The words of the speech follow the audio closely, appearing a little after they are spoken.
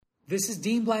This is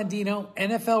Dean Blandino,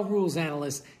 NFL rules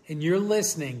analyst, and you're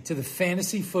listening to the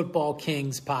Fantasy Football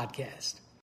Kings podcast.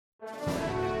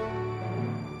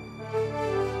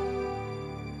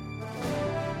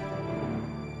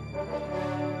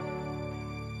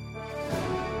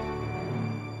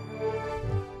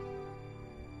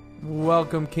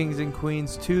 Welcome, Kings and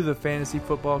Queens, to the Fantasy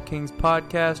Football Kings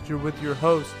podcast. You're with your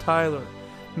host, Tyler,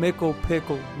 Mickle,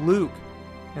 Pickle, Luke,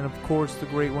 and of course the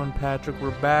great one, Patrick.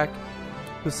 We're back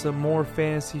with some more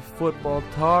fantasy football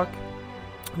talk.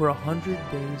 We're 100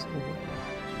 days away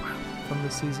from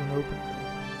the season opener.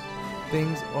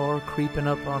 Things are creeping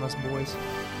up on us, boys.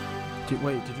 Did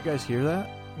you guys hear that?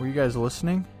 Were you guys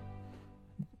listening?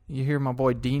 You hear my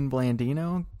boy Dean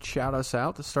Blandino shout us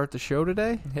out to start the show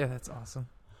today? Yeah, that's awesome.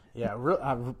 Yeah,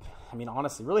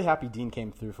 honestly, really happy Dean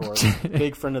came through for us.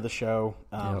 Big friend of the show.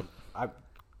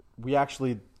 We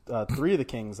actually, 3 of the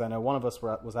Kings, I know one of us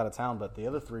was out of town, but the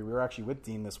other 3, we were actually with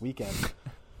Dean this weekend.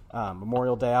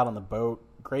 Memorial Day out on the boat.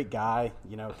 Great guy,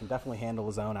 can definitely handle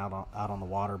his own out on the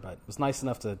water, but was nice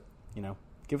enough to,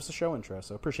 give us a show intro.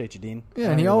 So appreciate you, Dean. Yeah,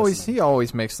 and he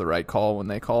always makes the right call when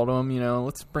they call to him.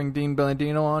 Let's bring Dean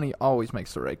Blandino on. He always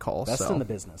makes the right call. Best in the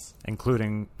business.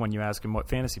 Including when you ask him what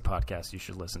fantasy podcast you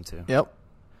should listen to. Yep.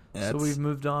 So we've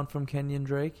moved on from Kenyon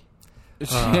Drake?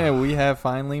 Yeah, we have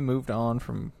finally moved on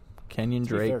from Kenyon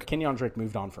Drake. Fair, Kenyon Drake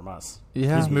moved on from us.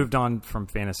 Yeah. He's moved on from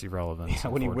fantasy relevance. Yeah,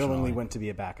 when he willingly went to be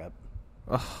a backup.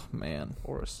 Oh, man.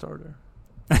 Or a starter.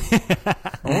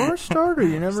 Or a starter.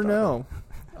 You never know.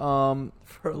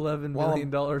 For $11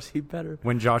 million, he better.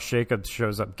 When Josh Jacobs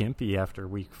shows up gimpy after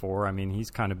week 4, he's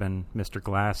kind of been Mr.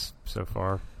 Glass so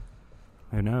far.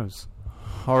 Who knows?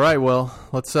 All right, well,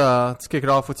 let's kick it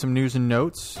off with some news and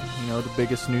notes. The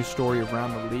biggest news story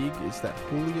around the league is that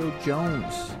Julio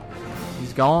Jones,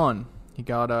 he's gone. He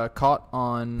got caught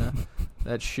on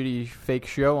that shitty fake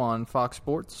show on Fox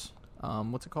Sports.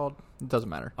 What's it called? It doesn't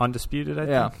matter. Undisputed,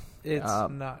 I think. It's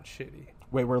not shitty.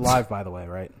 Wait, we're live, by the way,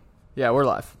 right? Yeah, we're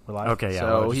live. We're live? Okay, yeah.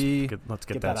 So let's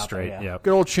get that straight. There, yeah.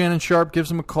 Good old Shannon Sharp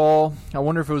gives him a call. I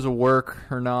wonder if it was a work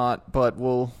or not, but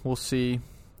we'll see.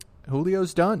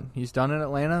 Julio's done. He's done in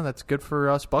Atlanta. That's good for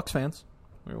us Bucs fans.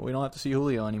 We don't have to see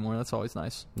Julio anymore. That's always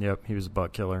nice. Yep, he was a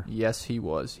butt killer. Yes, he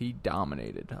was. He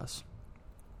dominated us.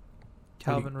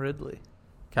 Calvin Ridley.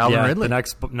 The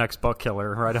next butt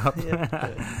killer right up.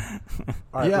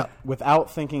 All right,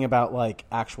 without thinking about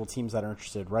actual teams that are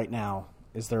interested right now,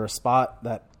 is there a spot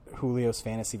that Julio's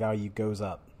fantasy value goes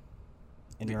up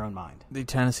in your own mind? The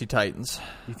Tennessee Titans.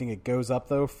 You think it goes up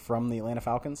though from the Atlanta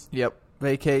Falcons? Yep.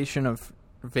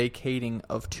 Vacating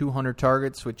of 200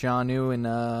 targets with John New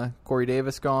and Corey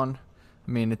Davis gone.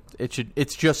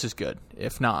 It's just as good,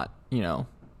 if not.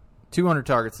 200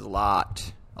 targets is a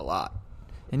lot.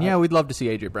 And we'd love to see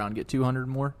AJ Brown get 200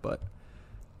 more, but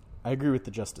I agree with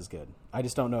the just as good. I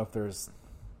just don't know if there's.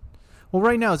 Well,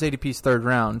 right now is ADP's third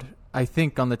round. I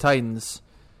think on the Titans.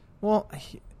 Well,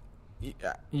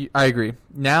 I agree.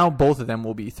 Now both of them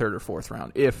will be third or fourth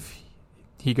round if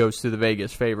he goes to the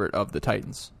Vegas favorite of the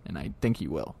Titans, and I think he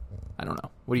will. I don't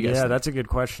know. What do you guys think? That's a good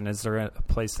question. Is there a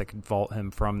place that could vault him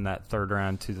from that third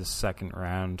round to the second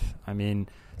round?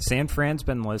 San Fran's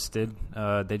been listed.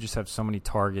 They just have so many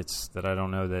targets that I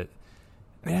don't know that.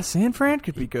 Yeah, San Fran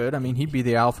could be good. He'd be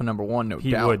the alpha number one, no doubt.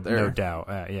 He would, there. no doubt.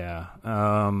 Yeah.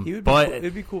 He would be cool.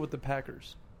 It'd be cool with the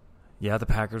Packers. Yeah, the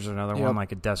Packers are another one,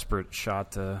 like a desperate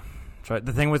shot to try.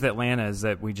 The thing with Atlanta is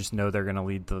that we just know they're going to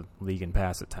lead the league in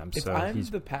pass attempts. If I'm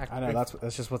the Packers, I know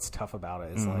that's just what's tough about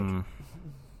it. It's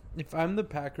if I'm the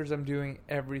Packers, I'm doing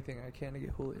everything I can to get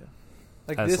Julio.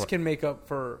 This can make up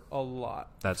for a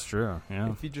lot. That's true.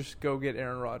 Yeah. If you just go get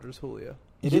Aaron Rodgers, Julio.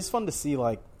 It is fun to see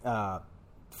going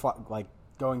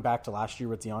back to last year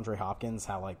with DeAndre Hopkins,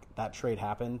 how that trade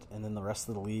happened, and then the rest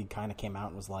of the league kind of came out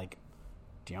and was like,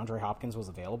 DeAndre Hopkins was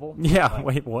available? Yeah,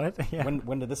 wait, what? Yeah.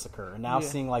 When did this occur? And now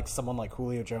seeing someone like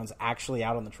Julio Jones actually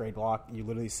out on the trade block, you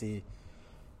literally see,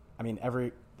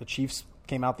 the Chiefs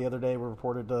came out the other day, were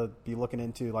reported to be looking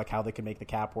into how they could make the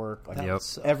cap work.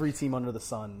 Every team under the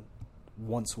sun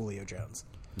wants Julio Jones.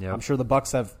 Yep. I'm sure the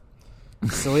Bucs have,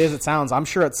 silly as it sounds, I'm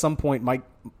sure at some point Mike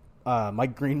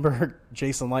Greenberg,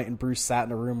 Jason Light, and Bruce sat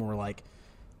in a room and were like,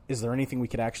 is there anything we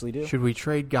could actually do? Should we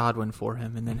trade Godwin for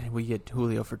him and then we get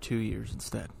Julio for 2 years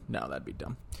instead? No, that'd be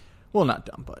dumb. Well, not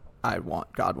dumb, but I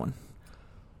want Godwin.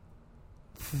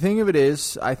 The thing of it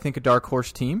is, I think a dark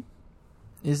horse team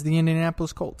is the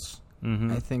Indianapolis Colts.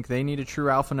 Mm-hmm. I think they need a true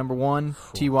alpha number one.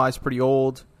 T.Y.'s pretty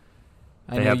old.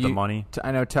 They have the money.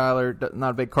 I know Tyler, not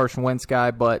a big Carson Wentz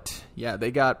guy, but yeah,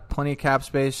 they got plenty of cap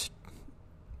space.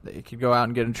 They could go out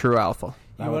and get a true alpha.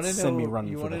 That would send me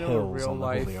running for the hills on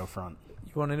the Julio front.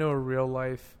 You want to know a real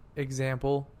life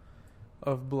example?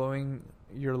 of blowing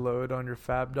your load on your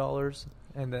fab dollars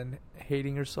and then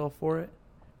hating yourself for it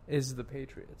is the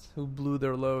Patriots, who blew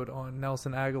their load on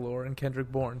Nelson Aguilar and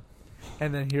Kendrick Bourne.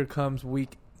 And then here comes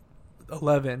week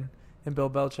 11, and Bill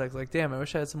Belichick's like, damn, I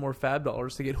wish I had some more fab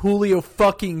dollars to get Julio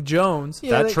fucking Jones.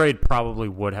 That trade probably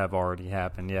would have already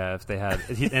happened, yeah, if they had.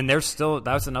 And they're still,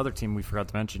 that was another team we forgot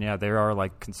to mention. Yeah, they are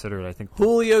like considered, I think,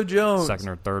 Julio Jones. second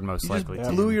or third most likely Just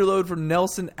team. blew your load for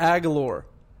Nelson Aguilar.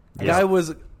 The Yeah. guy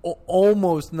was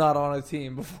almost not on a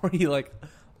team before he, like,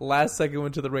 last second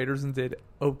went to the Raiders and did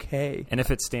okay. And if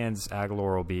it stands,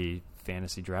 Aguilar will be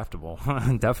fantasy draftable.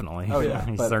 Definitely. Oh, yeah.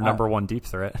 He's But their number one deep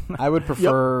threat. I would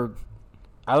prefer,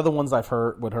 out of the ones I've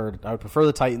heard, I would prefer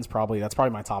the Titans probably. That's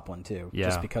probably my top one, too. Yeah.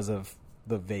 Just because of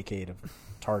the vacate of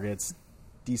targets,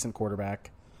 decent quarterback.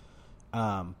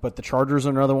 But the Chargers are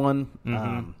another one.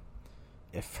 Mhm.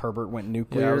 If Herbert went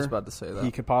nuclear, Yeah, I was about to say that.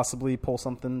 he could possibly pull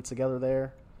something together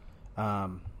there.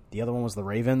 The other one was the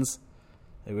Ravens.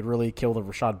 It would really kill the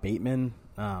Rashad Bateman.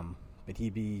 But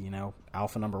he'd be,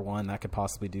 alpha number one. That could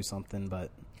possibly do something. But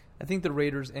I think the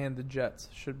Raiders and the Jets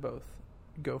should both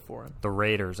go for him. The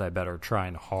Raiders, I bet, are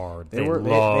trying hard. They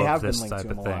love have been this linked type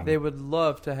to of him a thing. lot. They would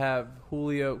love to have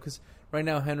Julio, because right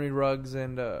now Henry Ruggs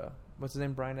and, what's his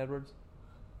name, Brian Edwards?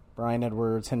 Brian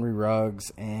Edwards, Henry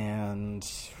Ruggs, and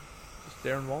Just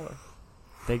Darren Waller.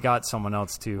 They got someone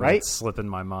else, too. Right? It's slipping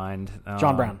my mind.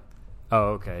 John Brown.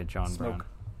 Oh, okay, John Smoke. Brown.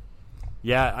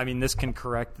 Yeah, I mean, this can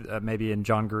correct, maybe in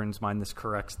John Gruden's mind, this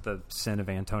corrects the sin of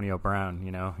Antonio Brown.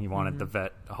 He wanted the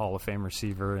vet Hall of Fame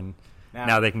receiver, and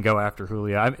now they can go after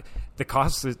Julio.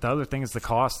 The other thing is the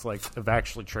cost, of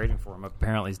actually trading for him.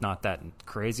 Apparently, is not that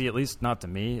crazy. At least not to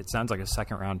me. It sounds like a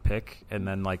second-round pick, and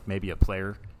then maybe a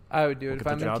player. I would do it. We'll If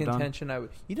get I'm the in job done. contention, I would.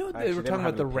 You know what they Actually, were they talking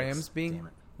don't about the have any Rams picks. being Damn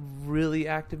it. really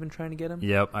active in trying to get him?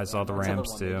 Yep, I saw the That's another Rams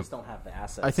one. too. They just don't have the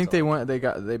assets. I think to-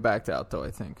 they backed out though. I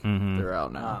think Mhm. they're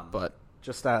out now. But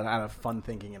just out of fun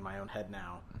thinking in my own head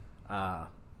now,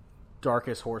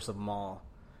 darkest horse of them all,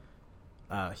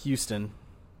 Houston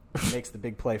makes the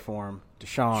big play for him.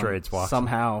 Trades Watson.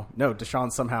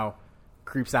 Deshaun somehow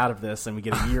creeps out of this, and we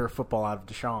get a year of football out of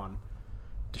Deshaun.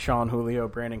 Deshaun, Julio,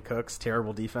 Brandon Cooks,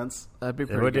 terrible defense. that'd be It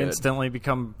pretty would good. instantly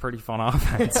become pretty fun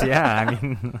offense. Yeah, I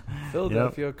mean,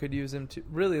 Philadelphia could use him to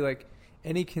really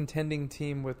any contending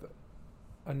team with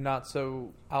a not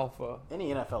so alpha.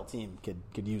 Any NFL team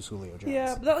could use Julio Jones.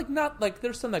 Yeah, but not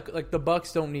there's some that the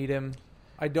Bucks don't need him.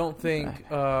 I don't think.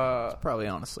 Probably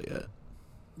honestly it.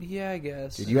 Yeah, I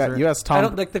guess. Dude, you asked Tom. I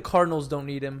don't the Cardinals don't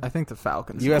need him. I think the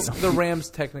Falcons. You asked- The Rams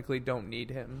technically don't need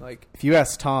him. If you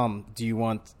ask Tom, do you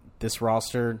want this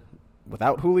roster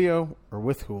without Julio or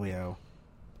with Julio?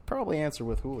 Probably answer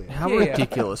with Julio. How Yeah, yeah.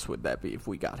 ridiculous would that be if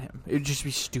we got him? It would just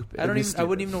be stupid. I wouldn't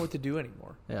It'd be even know what to do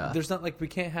anymore. Yeah. There's not we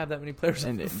can't have that many players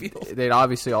on And the field. they'd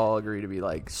obviously all agree to be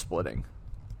splitting.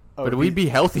 Oh, But it'd we'd be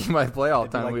healthy by playoff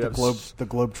it'd be time. like We'd the have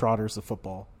Globetrotters of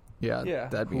football. Yeah, Yeah.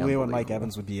 that'd be Julio and Mike unbelievable.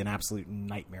 Evans would be an absolute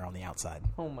nightmare on the outside.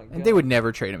 Oh my god. And they would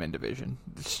never trade him in division.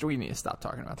 We need to stop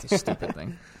talking about this stupid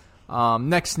thing.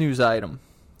 Next news item.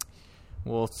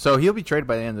 Well, so he'll be traded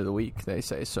by the end of the week, they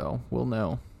say. So we'll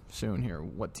know soon here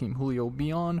what team Julio will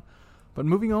be on. But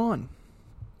moving on.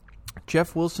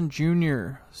 Jeff Wilson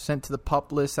Jr. sent to the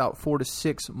PUP list out 4 to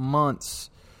 6 months.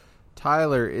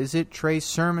 Tyler, is it Trey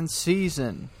Sermon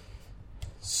season?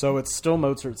 So it's still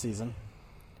Mozart season.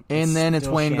 And then it's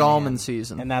still Wayne Shanahan. Gallman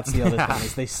season. And that's the other thing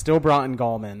is they still brought in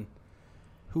Gallman.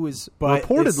 who is But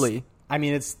reportedly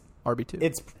it's RB2.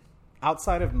 it's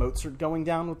outside of Mozart going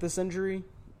down with this injury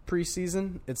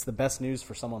preseason. It's the best news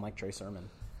for someone like Trey Sermon.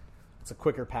 It's a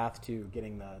quicker path to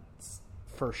getting the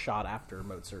first shot after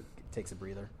Mozart takes a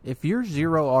breather. If you're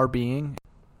zero RBing,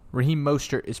 Raheem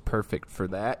Mostert is perfect for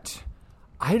that.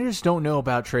 I just don't know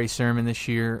about Trey Sermon this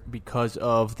year because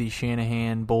of the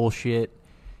Shanahan bullshit.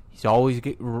 He's always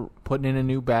putting in a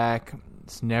new back.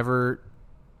 It's never...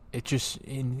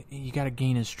 you got to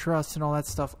gain his trust and all that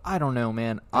stuff. I don't know,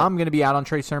 man. I'm going to be out on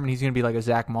Trey Sermon. He's going to be like a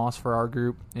Zach Moss for our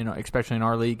group, especially in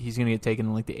our league. He's going to get taken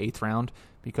in the 8th round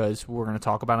because we're going to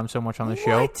talk about him so much on the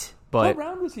show. But what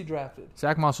round was he drafted?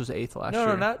 Zach Moss was 8th last year.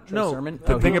 Trey Sermon?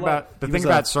 The thing he was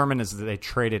about Sermon is that they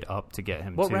traded up to get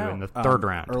him What too round? in the third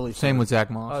round. Early Same with Zach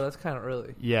Moss. Oh, that's kind of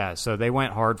early. Yeah, so they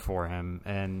went hard for him,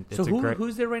 and it's So a great.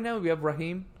 who's there right now? We have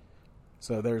Raheem,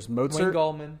 So there's Wayne Mozart,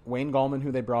 Gallman, Wayne Gallman,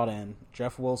 who they brought in,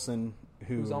 Jeff Wilson,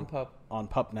 who's on PUP. on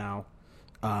PUP now.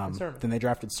 Sermon. Then they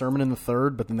drafted Sermon in the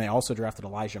 3rd, but then they also drafted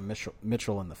Elijah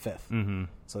Mitchell in the 5th. Mm-hmm.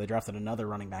 So they drafted another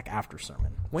running back after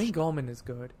Sermon. Wayne Gallman is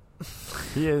good.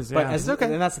 He is, But yeah.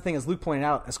 and that's the thing, as Luke pointed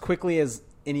out, as quickly as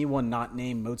anyone not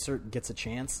named Mozart gets a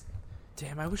chance,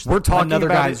 Damn, I wish We're talking another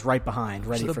about guy's right behind,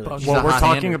 ready the for the Bucks- Well, He's a we're hot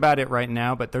talking hander. about it right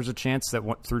now, but there's a chance that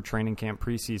through training camp,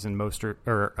 preseason,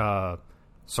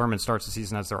 Sermon starts the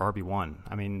season as their RB1.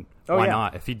 I mean, why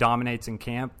not? If he dominates in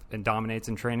camp and dominates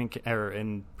in training or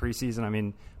in preseason, I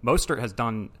mean, Mostert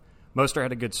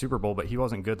had a good Super Bowl, but he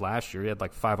wasn't good last year. He had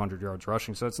like 500 yards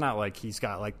rushing, so it's not like he's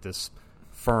got like this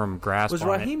firm grasp Was on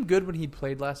it. Raheem good when he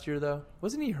played last year, though?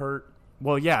 Wasn't he hurt?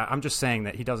 Well, yeah, I'm just saying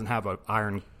that he doesn't have an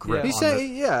iron grip. He's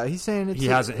saying, he's saying it's he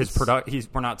hasn't his product.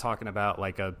 We're not talking about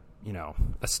like a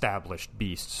established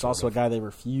beast. It's also a guy they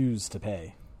refuse to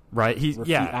pay. Right?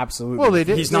 Absolutely. Well, they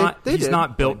did. He's They not. did. He's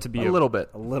not built to be a little bit.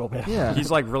 A little bit. Yeah. He's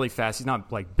like really fast. He's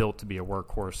not like built to be a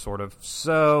workhorse, sort of.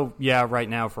 So yeah, right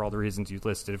now for all the reasons you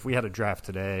listed, if we had a draft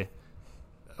today,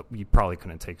 you probably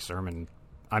couldn't take Sermon.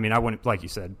 I mean, I wouldn't, like you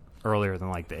said earlier, than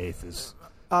like the 8th is.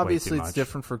 Obviously, way too it's much.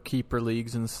 different for keeper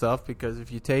leagues and stuff because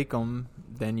if you take them,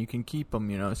 then you can keep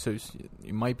them. So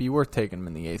it might be worth taking them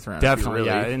in the 8th round. Definitely,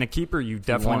 yeah. In a keeper, you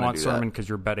definitely wanna want do Sermon that. because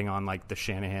you're betting on like the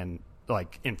Shanahan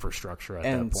like infrastructure at that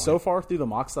And point. so far through the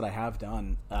mocks that I have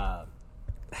done,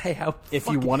 Hey, if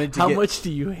you wanted to how get, much do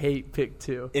you hate pick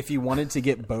 2? if you wanted to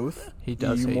get both, He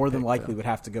does you hate more than pick, likely though. would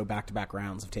have to go back-to-back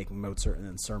rounds of taking Mozart and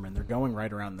then Sermon. They're going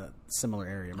right around the similar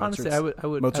area. Honestly, I would. Mozart's I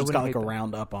got wouldn't like a hate that.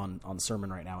 round up on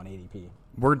Sermon right now in ADP.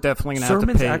 we're definitely gonna have to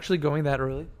Sermon's pay. actually going that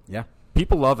early. Yeah.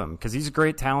 People love him because he's a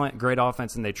great talent, great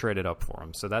offense, and they traded up for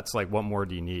him. So that's like, what more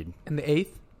do you need? In the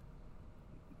 8th?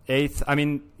 8th, I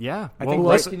mean, yeah. I Well, think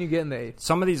what listen, can you get in the 8th?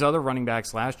 some of these other running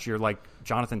backs last year, like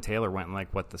Jonathan Taylor, went in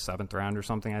like the 7th round or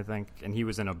something, I think, and he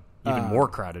was in a even more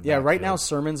crowded. Yeah, right backfield. now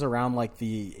Sermon's around like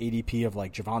the ADP of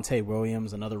like Javonte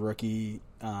Williams, another rookie.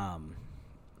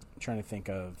 Trying to think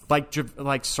of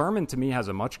like Sermon to me has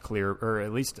a much clearer, or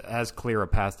at least as clear a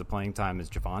path to playing time as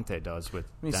Javonte does with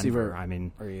Let me Denver. see where I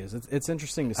mean, where he is. It's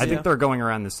interesting to see. I think they're going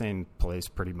around the same place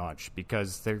pretty much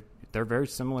because they're very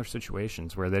similar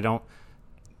situations where they don't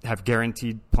have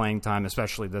guaranteed playing time,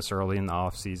 especially this early in the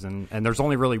offseason, and there's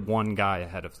only really one guy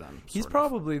ahead of them. He's sort of.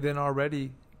 probably then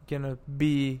already going to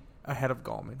be ahead of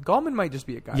Gallman. Gallman might just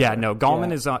be a guy. Yeah, there. no, Gallman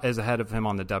Yeah. is ahead of him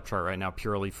on the depth chart right now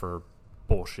purely for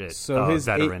bullshit. So his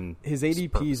veteran his ADP is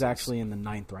purposes. actually in the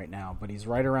 9th right now, but he's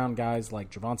right around guys like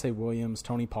Javonte Williams,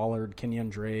 Tony Pollard, Kenyon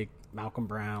Drake, Malcolm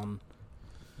Brown,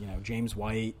 James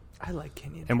White. I like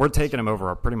Kenyon. and we're taking him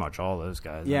over pretty much all those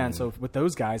guys. Yeah, I and mean, so with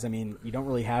those guys, I mean, you don't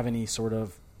really have any sort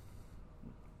of,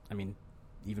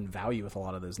 even value with a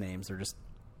lot of those names. They're just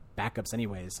backups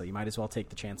anyways, so you might as well take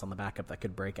the chance on the backup that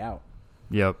could break out.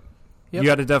 Yep. Yep. You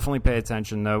got to definitely pay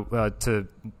attention though to.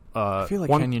 I feel like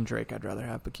one, Kenyon Drake I'd rather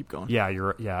have, but keep going. Yeah,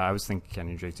 I was thinking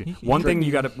Kenyon Drake too. He- One Drake- thing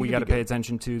we got he to could be pay good.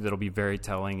 attention to that'll be very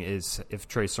telling is if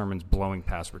Trey Sermon's blowing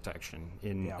pass protection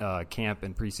in camp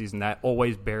and preseason. That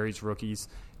always buries rookies,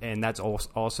 and that's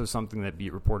also something that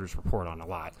beat reporters report on a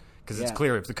lot because it's Yeah.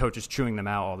 clear if the coach is chewing them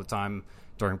out all the time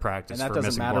during practice And that for doesn't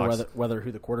missing matter blocks. whether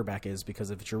who the quarterback is, because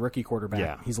if it's your rookie quarterback,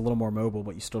 Yeah. he's a little more mobile,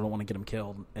 but you still don't want to get him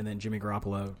killed. And then Jimmy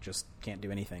Garoppolo just can't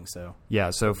do anything. So Yeah,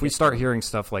 so if we start hearing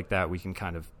stuff like that, we can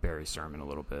kind of bury Sermon a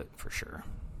little bit for sure.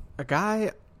 A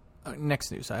guy,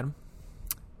 next news item.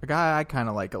 A guy I kind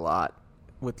of like a lot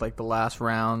with like the last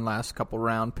couple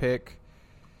round pick.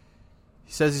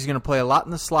 He says he's going to play a lot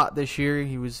in the slot this year.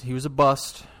 He was a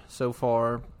bust so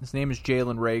far. His name is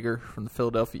Jalen Reagor from the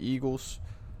Philadelphia Eagles.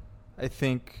 I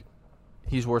think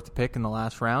he's worth the pick in the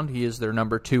last round. He is their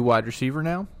number 2 wide receiver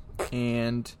now,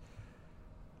 and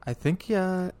I think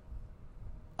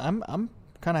I'm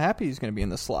kind of happy he's going to be in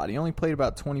the slot. He only played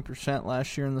about 20%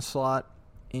 last year in the slot,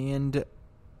 and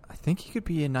I think he could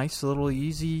be a nice little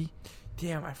easy.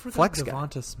 Damn, I forgot Flex guy.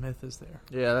 Devonta Smith is there.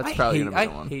 Yeah, that's probably going to be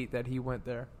the I one. hate that he went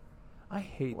there. I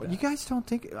hate that. You guys don't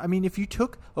think? I mean, if you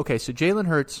took so Jalen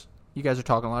Hurts, you guys are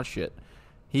talking a lot of shit.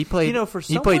 He played.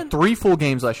 He played 3 full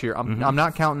games last year. I'm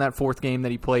not counting that 4th game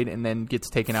that he played and then gets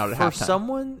taken out at for halftime.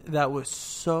 someone that was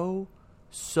so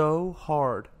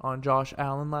hard on Josh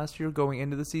Allen last year going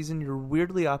into the season, you're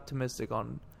weirdly optimistic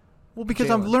on. Well, because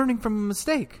I'm Jalen. learning from a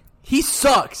mistake. He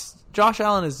sucks. Josh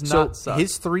Allen is not sucks.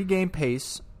 His 3-game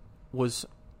pace was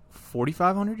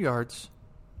 4,500 yards,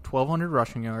 1,200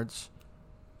 rushing yards.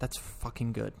 That's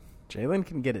fucking good. Jalen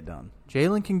can get it done.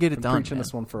 Jalen can get it Been done. preaching man.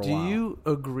 this one for a Do while. you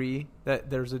agree that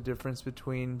there's a difference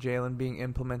between Jalen being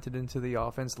implemented into the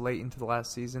offense late into the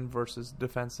last season versus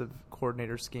defensive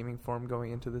coordinator scheming for him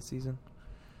going into the season?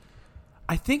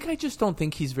 I just don't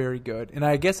think he's very good, and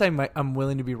I guess I'm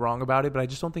willing to be wrong about it, but I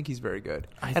just don't think he's very good,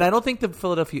 and I don't think the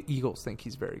Philadelphia Eagles think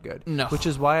he's very good. No. Which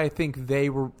is why I think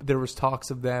there was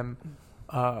talks of them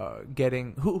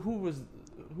getting who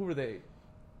were they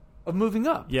of moving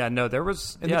up. Yeah, no, there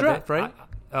was In the draft, right?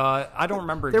 I don't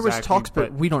remember. There exactly, was talks,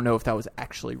 but we don't know if that was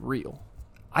actually real.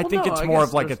 I think no, it's I more guess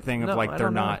of like a there's- thing of no, like I they're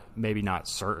don't know. not maybe not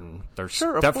certain. They're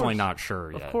Sure, of definitely course. not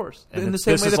sure yet. Of course. And In the this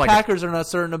same is way the like Packers are not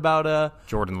certain about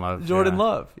Jordan Love. Jordan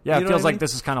Love. Yeah, You it know feels what I like mean?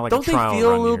 this is kind of like Don't a trial they feel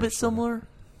a run little year bit or something. similar?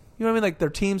 You know what I mean? Like their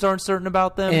teams aren't certain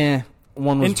about them.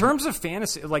 One was In terms of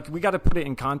fantasy, like we got to put it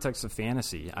in context of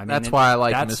fantasy. I mean, That's why I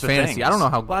like him that's as the fantasy. thing. I don't know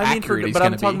how Well, I mean, accurate he's but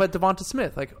going I'm to talking be. about Devonta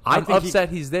Smith. Like I I'm think upset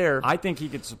he's there. I think he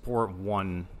could support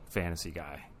one fantasy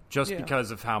guy just Yeah.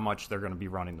 because of how much they're going to be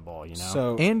running the ball. You know,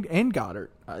 so and Goddard.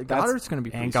 Goddard's going to be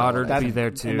pretty and Goddard solid. be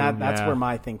there too. and that's yeah. where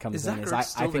my thing comes Is in. that Is Hurts I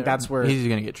still think there? that's where He's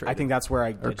going to get traded. I think that's where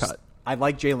I cut. I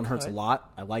like Jalen Hurts Cut. a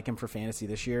lot. I like him for fantasy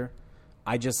this year.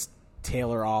 I just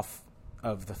tailor off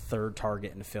of the third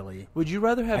target in Philly. Would you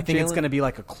rather have? I think it's Jalen- going to be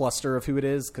like a cluster of who it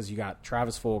is because you got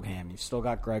Travis Fulgham. You've still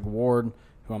got Greg Ward,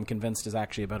 who I'm convinced is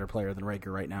actually a better player than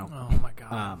Rager right now. Oh my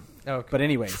god! Okay. But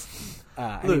anyways,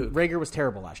 I mean, Luke. Rager was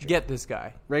terrible last year. Get this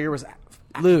guy. Rager was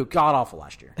Luke. god awful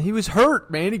last year. He was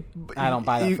hurt, man. I don't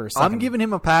buy that for a second. I'm giving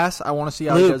him a pass. I want to see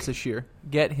how he Luke. does this year.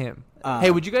 Get him. Hey,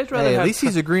 would you guys rather Hey, have? at least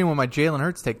he's agreeing with my Jalen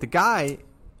Hurts take. The guy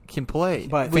can play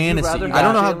But would you fantasy. rather I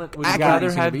don't know have how Jalen- would you accurate rather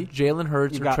he's have going to be. Jalen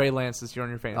Hurts You or got- Trey Lance this year on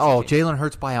your fantasy Oh, team? Jalen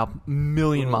Hurts by a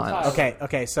million miles.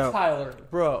 Okay, so Tyler,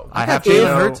 bro. I have have to Jalen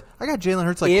know- Hurts. I got Jalen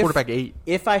Hurts like If- quarterback 8.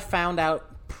 if I found out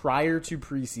prior to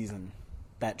preseason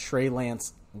that Trey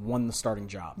Lance won the starting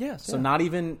job, Yes, so yeah. not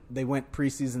even they went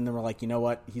preseason and were like, you know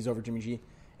what, he's over Jimmy G.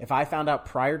 If I found out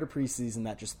prior to preseason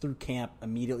that just through camp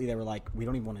immediately they were like, we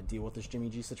don't even want to deal with this Jimmy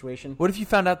G situation. What if you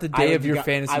found out the I day would of be your go-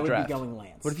 fantasy I would be draft? going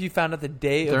Lance. What if you found out the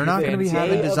day of They're your not going to be fantasy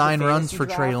having Day of the design runs fantasy for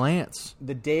Trey draft? Lance.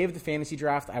 The day of the fantasy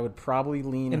draft, I would probably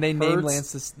lean And they Hurts named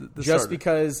Lance the just starter.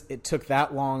 because it took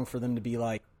that long for them to be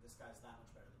like,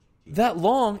 That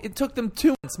long? It took them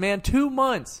 2 months, man. 2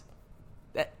 months.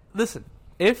 Listen,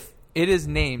 if it is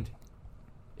named,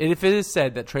 if it is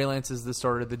said that Trey Lance is the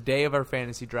starter the day of our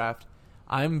fantasy draft,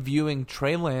 I'm viewing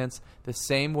Trey Lance the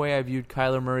same way I viewed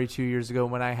Kyler Murray 2 years ago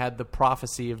when I had the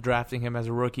prophecy of drafting him as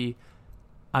a rookie.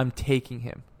 I'm taking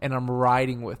him and I'm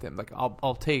riding with him. Like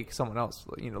I'll take someone else,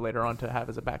 later on to have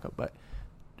as a backup, but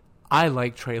I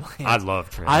like Trey Lance. I love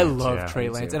Trey I Lance, love yeah, Trey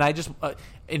me Lance, too. and I just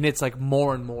and it's like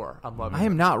more and more I'm loving. I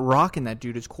am him. not rocking that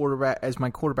dude as quarterback as my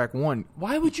quarterback 1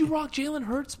 Why would you rock Jalen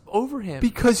Hurts over him?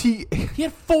 because he. He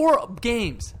had 4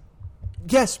 games.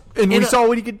 Yes, and In we a- saw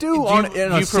what he could do, do you- on do you a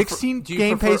prefer- 16 do you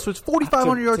game prefer- pace was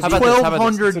 4,500 yards, How about this? How about this?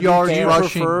 1,200 Do yards you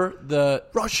rushing. prefer the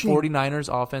Rushing. 49ers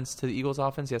offense to the Eagles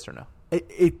offense? Yes or no?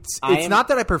 It's I am- not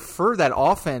that I prefer that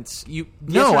offense. Yes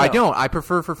No, or I no? don't. I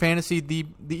prefer for fantasy the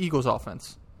Eagles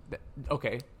offense.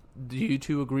 Okay. Do you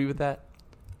two agree with that?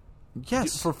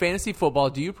 Yes. For fantasy football,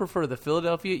 do you prefer the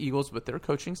Philadelphia Eagles with their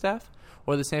coaching staff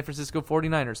or the San Francisco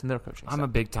 49ers and their coaching staff? I'm a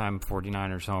big time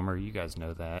 49ers homer. You guys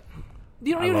know that.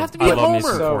 You don't I even love- have to be I a love me homer.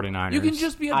 some So, 49ers. You can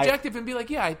just be objective and be like,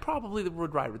 yeah, I probably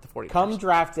would ride with the 49ers. come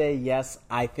draft day, yes,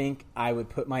 I think I would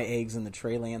put my eggs in the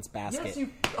Trey Lance basket. Yes,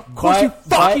 of course you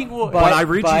fucking would. When I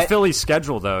read you but- Philly's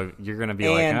schedule, though, you're going to be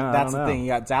like, and I that's don't the know. thing. You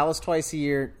got Dallas twice a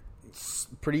year,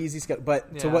 pretty easy schedule.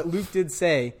 But to Yeah. what Luke did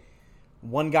say,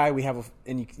 one guy we have,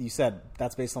 and you said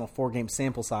that's based on a 4-game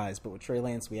sample size, but with Trey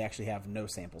Lance, we actually have no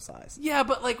sample size. Yeah,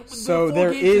 but like So the 4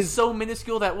 there games is- so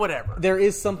minuscule that whatever. There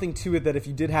is something to it that if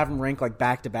you did have him rank like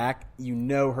back to back,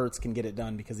 Hurts can get it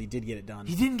done because he did get it done.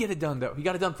 He didn't get it done though. He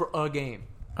got it done for a game.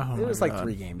 It was like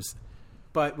 3 games.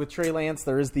 But with Trey Lance,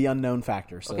 there is the unknown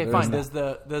factor. So Okay, there fine. is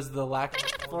Does the lack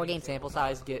of 4-game sample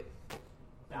size get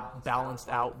balanced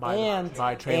out by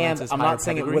Trey and Lance's I'm higher not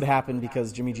saying pedigree? it would happen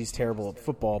because Jimmy G's terrible at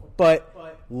football, but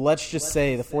let's just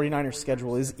say the 49ers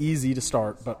schedule is easy to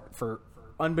start, but for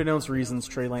unbeknownst reasons,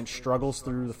 Trey Lance struggles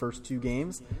through the first 2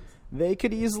 games. They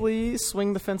could easily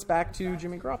swing the fence back to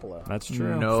Jimmy Garoppolo. That's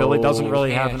true. No, Philly doesn't really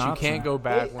You have can't. an You option. can't go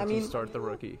back I once you mean- start the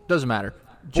rookie. Doesn't matter.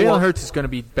 Jalen Hurts is going to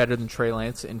be better than Trey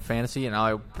Lance in fantasy, and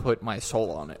I'll put my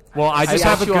soul on it. Well, I just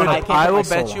have a good. I can't I put will my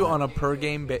soul bet you on on a per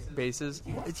game basis.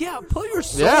 Yeah, put your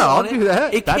soul Yeah, I'll on it. do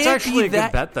that. It That's can't actually be a good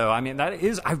that- bet, though. I mean, that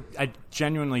is. I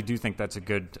genuinely do think that's a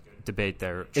good debate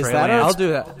there. Is Trey that a- Lance, I'll do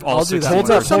that. all I'll do that. 16 Hold up,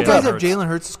 versus Some Jalen guys have Hurts. Jalen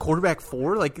Hurts as quarterback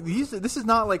 4. Like this is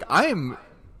not like I am.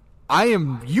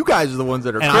 You guys are the ones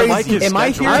that are And I crazy. like his Am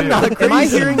I schedule, hearing? too. not Am I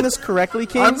crazy. hearing this correctly,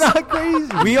 Kings? I'm not crazy.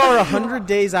 We are 100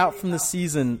 days out from the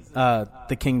season,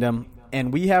 the Kingdom,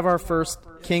 and we have our first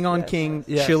King on King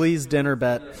Yes. Chili's dinner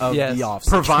bet of Yes. the offseason.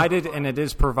 Provided, and it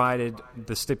is provided,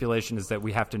 the stipulation is that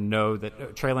we have to know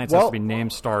that Trey Lance has Well, to be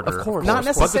named starter. of course. Not But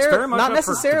it's very necessarily, much not up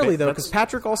for necessarily debate. though, That's- because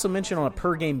Patrick also mentioned on a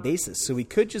per game basis, so we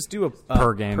could just do a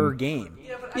Per game. Per game.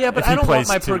 Yeah, but If I he don't want plays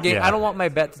my two- per game. yeah. I don't want my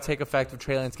bet to take effect if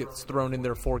Trey Lance gets thrown in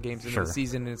there 4 games into Sure. the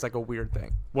season, and it's like a weird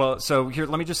thing. Well, so here,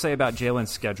 let me just say about Jalen's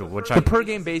schedule, which The per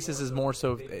game basis is more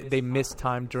so if they miss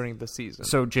time during the season.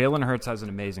 So Jalen Hurts has an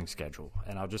amazing schedule,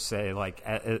 and I'll just say, like,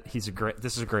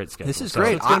 This is a great schedule. This is So-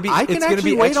 great. it's gonna be- I can it's gonna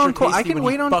actually be wait on. extra I tasty can when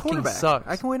wait he on fucking quarterback. sucks.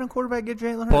 I can wait on quarterback. Get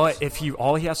Jalen Hurts. But if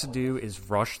all he has to do is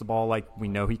rush the ball like we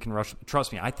know he can rush.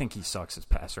 Trust me, I think he sucks as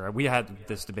passer. We had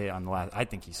this debate on the last. I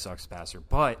think he sucks as passer.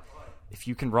 But if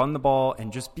you can run the ball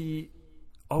and just be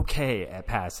okay at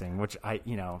passing, which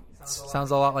Sounds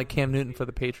a lot like Cam Newton for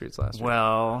the Patriots last year.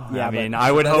 well, Yeah, I mean, but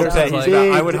I would hope sounds that he's. like-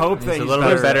 Better. I would hope that He's he's a little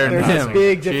bit better than There's him. a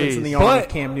big difference in the arm But- of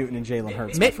Cam Newton and Jalen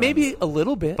Hurts. Maybe a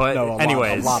little bit. But No,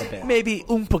 anyways, a lot of it. maybe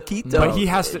un poquito. but he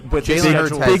has to. With his Jalen Hurts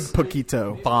schedule- has Big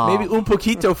Poquito. bomb. maybe un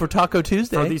poquito for Taco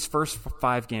Tuesday. For these first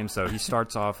 5 games, though, he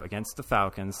starts off against the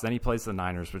Falcons. Then he plays the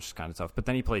Niners, which is kind of tough. But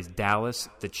then he plays Dallas,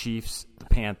 the Chiefs, the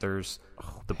Panthers,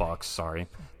 the Bucs. Sorry.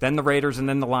 Then the Raiders, and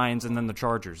then the Lions, and then the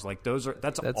Chargers. Like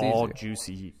that's all easy.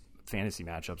 juicy fantasy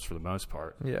matchups for the most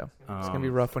part. Yeah, it's gonna be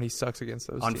rough when he sucks against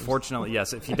those teams. Unfortunately,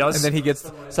 yes. If he does, And then he gets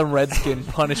some Redskin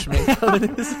punishment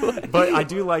coming his way. but I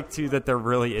do like too that there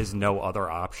really is no other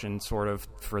option. Sort of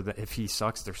if he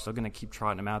sucks, they're still going to keep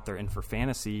trotting him out there. And for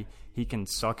fantasy, he can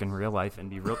suck in real life and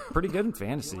be pretty good in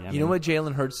fantasy. I You mean, know what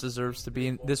Jalen Hurts deserves to be?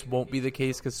 And this won't be the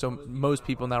case because most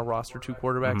people now roster 2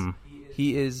 quarterbacks.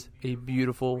 He is a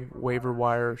beautiful waiver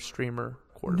wire streamer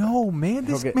quarterback. No, man.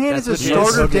 This He'll get- man is a that's what he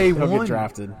starter is. day He'll one. get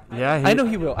drafted. Yeah, I know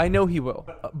he will. I know he will.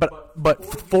 But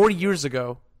 4 years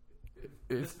ago,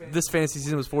 if this fantasy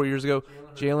season was 4 years ago,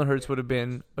 Jalen Hurts would have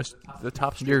been the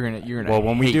top streamer. You're gonna. Well,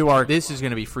 when we hate- do our- this is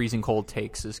gonna be freezing cold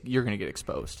takes. You're gonna get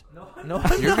exposed. No,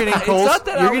 You're getting it's cold. not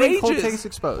that You're getting cold outrageous. takes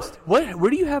exposed. What?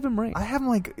 Where do you have him ranked? I have him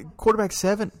like quarterback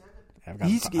 7. I've got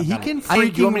He him- can Do you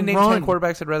want me to freaking name run. 10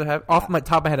 quarterbacks I'd rather have? Off my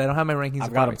top of my head, I don't have my rankings. I've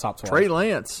in got front him of me. top 12. Trey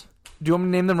Lance. Do you want me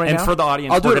to name them right and now? for the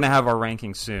audience, I'll do we're it. going to have our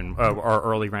rankings soon, our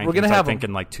early rankings. We're gonna have I think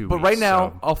them. in like 2 But weeks. right now,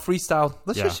 so. I'll freestyle.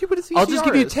 Let's Yeah. just see what his I'll just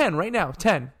give you is. 10 right now.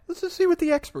 10. Let's just see what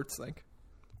the experts think.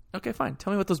 Okay, fine.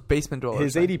 Tell me what those basement dwellers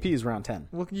His think. ADP is round 10.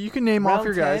 Well, you can name off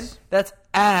your guys. That's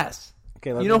ass.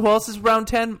 Okay, You know who else is round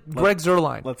 10? Greg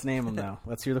Zuerlein. Let's name them now.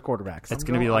 Let's hear the quarterbacks. It's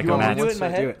going to be like You a want me to match. do it in my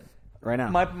head? Do it right now.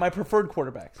 My preferred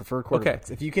quarterbacks. Preferred Okay.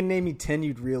 quarterbacks. If you can name me 10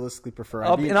 you'd realistically prefer,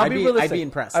 I'll be realistic. I'd be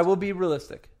impressed. I will be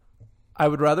realistic. I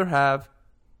would rather have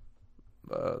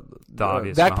The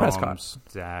obvious Dak Mahomes, Prescott,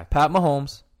 Dak. Pat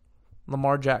Mahomes,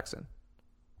 Lamar Jackson,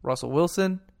 Russell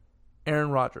Wilson,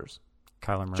 Aaron Rodgers,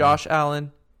 Kyler Murray. Josh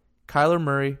Allen, Kyler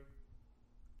Murray.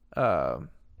 I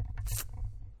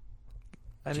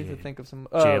need to think of some.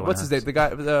 Jalen What's his name? Hurts. The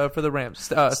guy for the Rams.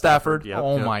 Stafford. Yep,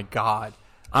 Oh yep. my God.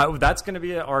 That's going to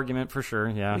be an argument for sure.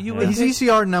 Yeah. You yeah. would- He's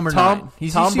ECR number 9.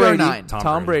 He's Tom ECR Brady. 9.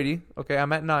 Tom Brady. Okay,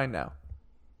 I'm at 9 now.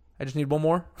 I just need one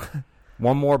more.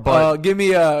 One more, but Give me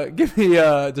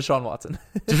Deshaun Watson.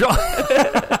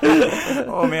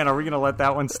 oh man, are we going to let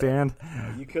that one stand?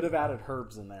 You could have added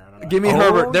Herbs in there. I don't know. Give me Oh,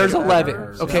 Herbert. There's yeah. 11.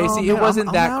 Herbs. Okay, Oh, see, man, it wasn't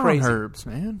I'm that out on crazy. Herbs,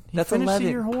 man. He That's finished 11. the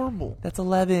year horrible. That's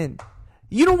 11.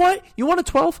 You know what? You want a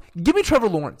 12? Give me Trevor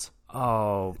Lawrence.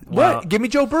 Oh, What? Give me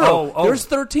Joe Burrow. Oh. There's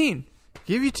 13.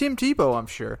 Give you Tim Tebow, I'm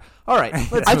sure. All right,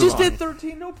 let's I move just on. did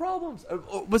 13, no problems.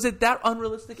 Was it that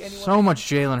unrealistic anyway? So much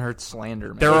Jalen Hurts slander,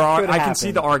 man. There are. could I can happen.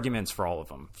 see the arguments for all of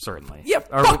them. Certainly. Yeah,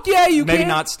 Or fuck yeah, you maybe can.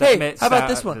 not. Hey, how about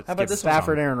this one? How about this one?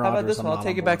 Stafford, Aaron How Rodgers. about this one? I'm I'll not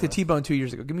take on it back to board with. T-Bone 2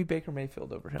 years ago. Give me Baker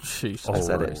Mayfield over him. Jeez. I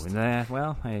said it.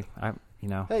 Well, hey,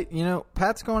 Hey,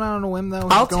 Pat's going out on a whim though.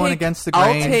 He's I'll going take- against the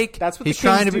I'll grain. take- That's what he's the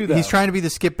trying Kings to be. do, though. He's trying to be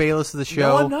the Skip Bayless of the show.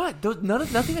 No, I'm not.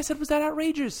 Nothing I said was that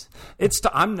outrageous.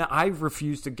 I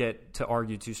refuse to get to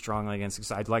argue too strongly against.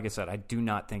 Because like I said, I do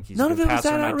not think he's None a of good it was passer,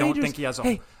 that and I outrageous. don't think he has a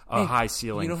Hey, high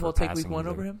ceiling. You know who for will take passing week 1 either.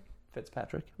 over him?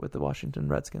 Fitzpatrick with the Washington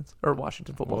Redskins or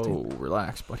Washington football Whoa, team.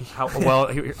 relax, buddy.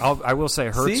 I will say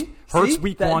Hurts. See? Hurts See?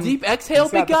 week that 1. deep exhale,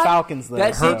 He's got big the guy. Falcons there,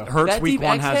 That so- deep, Hurts that week deep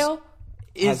 1 has- exhale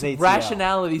is has ATL.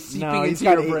 rationality seeping No, he's into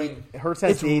got your A- brain. Hurts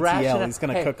has It's the ATL. rational- He's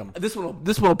going to Hey, cook him. This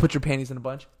one will put your panties in a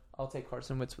bunch. I'll take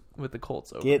Carson Wentz with the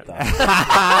Colts over Get him.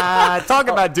 that. Talk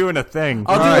about doing a thing.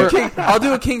 I'll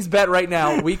do a King's bet right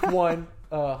now. Week 1,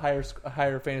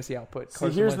 higher fantasy output.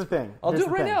 Carson here's Wentz. the thing. I'll Here's do it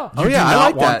the right thing. now. Oh You yeah, do I not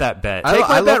like want that. that bet. I Take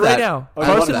my love bet right that. now. Oh, you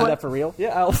want Carson to do Wentz. that for real?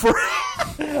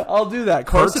 Yeah, I'll do that.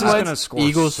 Hurts is Carson going to Wentz. score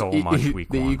Eagles. so much week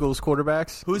the 1. Eagles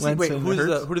quarterbacks.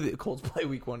 Who do the Colts play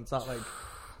week 1? It's not like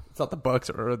it's not the Bucks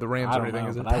or the Rams I or don't anything, know,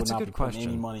 is it? but I would That's a not good be putting question.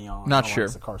 any money on. Not unless sure.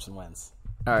 it's Carson Wentz.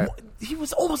 All right, He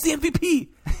was almost the MVP.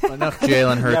 enough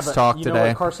Jalen Hurts but talk you know today.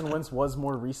 what Carson Wentz was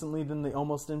more recently than the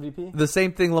almost MVP? The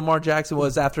same thing Lamar Jackson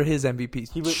was after his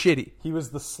MVP. He was Shitty. He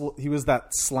was he was that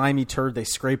slimy turd they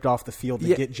scraped off the field to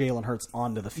Yeah. get Jalen Hurts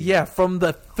onto the field. Yeah, from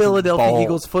the Philadelphia Ball.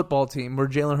 Eagles football team where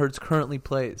Jalen Hurts currently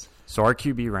plays. So our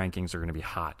QB rankings are going to be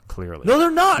hot. Clearly, No, they're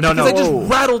not. No, because no. I just Whoa.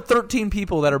 rattled 13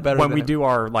 people that are better when than we him. do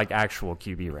our actual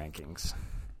QB rankings.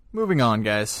 Moving on,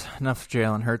 guys. Enough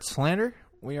Jalen Hurts slander.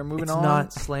 We are moving It's on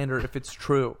not slander if it's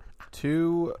true.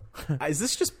 to Is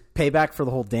this just payback for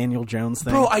the whole Daniel Jones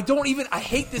thing? Bro, I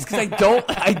hate this because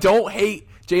I don't hate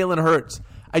Jalen Hurts.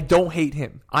 I don't hate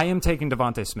him. I am taking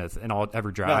Devontae Smith in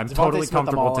every draft. No, I'm Devontae totally Smith,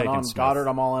 comfortable taking on. Smith. Goddard,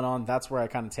 I'm all in on. That's where I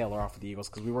kind of tailor off with the Eagles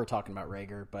because we were talking about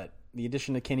Rager, but the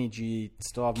addition of Kenny G,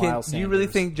 still have Miles Sanders. Do you really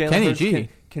think Jalen Kenny Hurts G.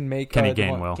 can make Kenny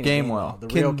Gainwell? Gainwell. The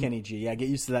real Kenny G. Yeah, get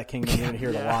used to that kingdom. You're going to hear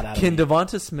it a lot out of Can me.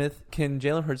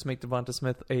 Jalen Hurts make Devonta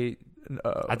Smith a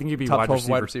I think he'd be top 12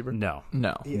 wide receiver. No.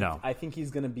 I think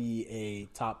he's going to be a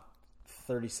top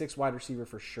 36 wide receiver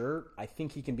for sure. I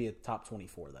think he can be a top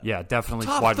 24 though. Yeah, definitely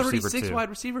top wide 36 receiver too. wide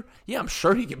receiver? Yeah, I'm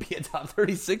sure he can be a top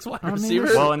 36 wide receiver.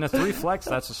 Well, in a 3 flex,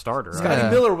 that's a starter. Right? Scotty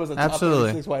Miller was a top absolutely.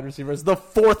 36 wide receiver. It's the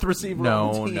 4th receiver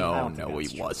on the team. No,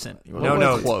 he wasn't. He No,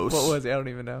 wasn't close. What was he? I don't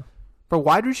even know. But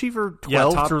wide receiver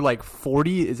 12 top- through like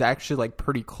 40 is actually like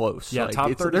pretty close. Yeah, like, top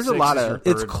there's a 36 lot is of your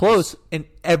It's third. close, and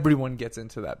everyone gets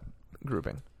into that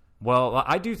grouping. Well,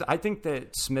 I think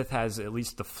that Smith has at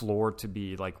least the floor to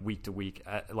be like week to week,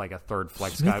 like a third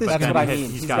flex guy. is But That's then what I mean.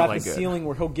 He's He's got got like the ceiling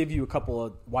where he'll give you a couple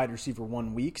of wide receiver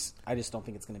 1 weeks. I just don't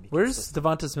think it's going to be Where's consistent.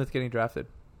 Devonta Smith getting drafted?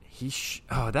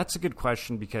 that's a good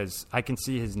question because I can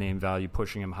see his name value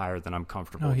pushing him higher than I'm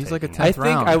comfortable. No, he's like a taking. 10th I think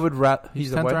round. I would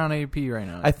He's a 10th what? round AP right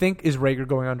now. I think is Rager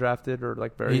going undrafted or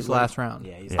like very He's low? last round.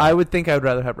 Yeah, he's I would think I would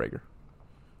rather have Rager.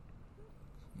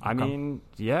 I mean,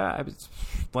 yeah,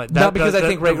 but Not because I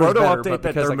think the Rager's roto better, update but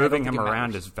that because, they're like, I don't moving think him it around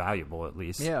matters. is valuable at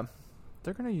least. Yeah,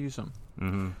 they're going to use him.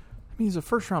 Mm-hmm. I mean, he's a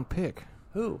first round pick.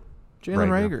 Who? Jalen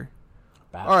Rager. Rager.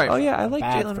 bad All right. Oh, yeah, I like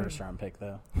bad Jalen first round pick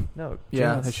though. No.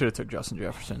 Yeah, Jalen's- they should have took Justin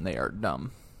Jefferson. They are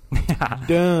dumb.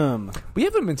 Dumb. We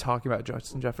haven't been talking about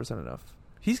Justin Jefferson enough.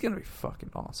 He's going to be fucking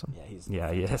awesome.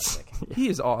 Yeah, he is. fantastic. He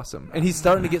is awesome, and he's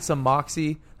starting to get some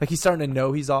moxie. Like he's starting to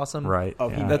know he's awesome. Right. Oh,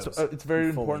 he yeah. That's knows. it's very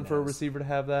He fully important for a knows. receiver to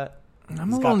have that. I'm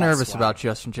He's a got little that nervous swag. about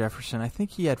Justin Jefferson. I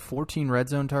think he had 14 red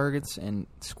zone targets and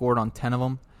scored on 10 of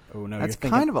them. Oh no, That's you're thinking,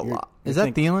 kind of a you're- lot. you're Is that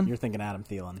think- Thielen? You're thinking Adam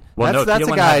Thielen. Well, That's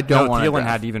Thielen a guy I had- don't wanna Thielen draft.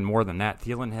 had even more than that.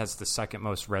 Thielen has the second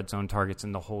most red zone targets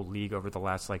in the whole league over the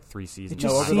last like 3 seasons. It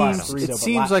just No, over the last seems- 3 it though, but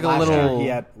seems like a last little-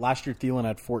 Year last year Thielen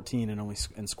had 14 and only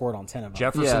and scored on 10 of them.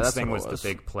 Jefferson's that's thing what was it the was.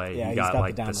 big play. Yeah, he he's got got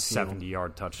like the the down the field.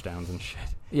 70-yard touchdowns and shit.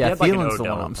 Yeah, He had, like, an Thielen's the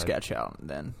one Odell I'm type. sketch out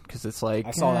then because it's like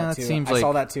I saw that too. Seems I like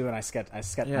saw that too, and I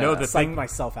No, the psyched thing-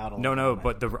 myself out a little. No,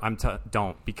 bit. but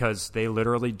don't because they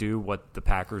literally do what the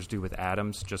Packers do with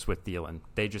Adams, just with Thielen.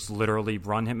 They just literally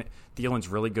run him. Thielen's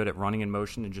really good at running in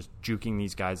motion and just juking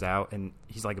these guys out, and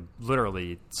he's like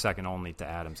literally second only to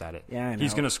Adams at it. Yeah, I know.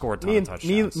 He's going to score a ton me of and,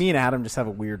 touchdowns. Me and Adam just have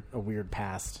a weird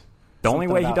past. the only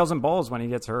Something way he about- doesn't ball is when he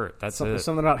gets hurt. That's Something, it.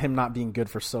 something about him not being good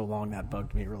for so long that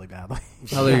bugged me really badly.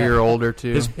 another year older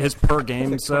too. His per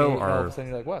games though all of are a sudden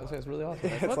you're like, wow, this guy's really awesome.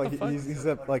 Like, It's what like the fuck? he's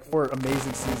at like 4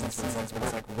 amazing seasons since. But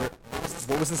it's like,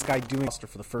 what was this guy doing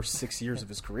for the first 6 years of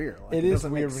his career? Like, It is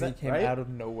doesn't weird make when he sense, came right? out of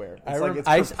nowhere. It's like it's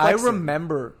I perplexing.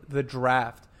 remember the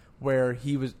draft where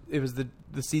it was the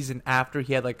season after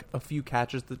he had like a few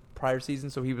catches the prior season,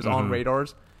 so he was on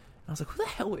radars. I was like, who the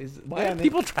hell is? Why are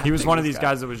people drafting he was one of this these guy?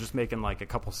 guys that was just making like a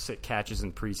couple sick catches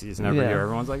in preseason every Yeah. year.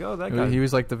 Everyone's like, oh, that guy. He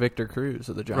was like the Victor Cruz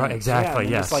of the Giants. Right, exactly. Yeah, and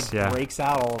Yes. then just like yeah. breaks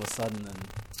out all of a sudden, and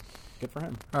good for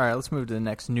him. All right, let's move to the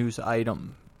next news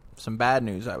item. Some bad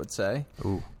news, I would say.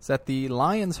 Ooh. Is that the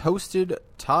Lions hosted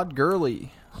Todd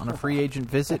Gurley on a free agent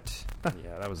visit.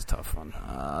 Yeah, that was a tough one.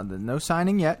 No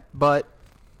signing yet, but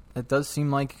it does seem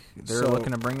like they're So-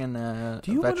 looking to bring in a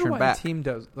Do you wonder veteran why back. a team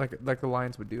does like the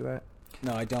Lions would do that?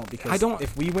 No, I don't. Because I don't-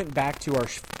 if we went back to our,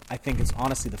 I think it's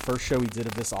honestly the first show we did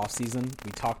of this offseason,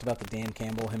 we talked about the Dan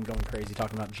Campbell, him going crazy,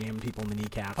 talking about jamming people in the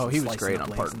kneecaps. Oh, and he was slicing great up on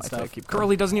legs part of and my stuff. take. Keep going.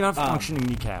 Gurley doesn't even have Um, functioning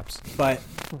kneecaps. But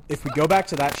if we go back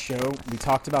to that show, we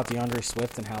talked about DeAndre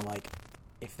Swift and how, like,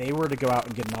 if they were to go out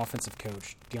and get an offensive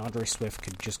coach, DeAndre Swift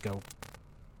could just go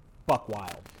buck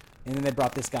wild. And then they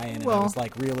brought this guy in, and I Well- was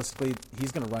like, realistically,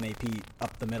 he's going to run AP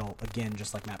up the middle again,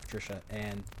 just like Matt Patricia.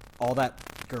 And all that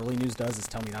Gurley news does is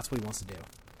tell me that's what he wants to do. He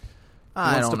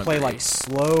I wants don't to play agree. like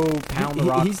slow pound the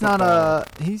rock. He's football.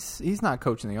 not he's not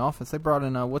coaching the offense. They brought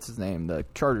in what's his name, the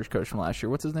Chargers coach from last year.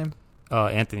 What's his name?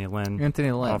 Anthony Lynn.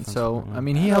 Anthony Lynn. Offensive, So yeah. I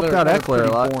mean, he helped out Another Eckler a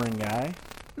pretty lot. boring guy.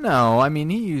 No, I mean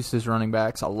he used his running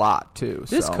backs a lot too.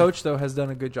 This so. coach though has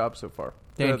done a good job so far.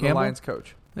 Dan the Campbell? Lions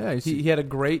coach. yeah, He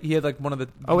had like one of the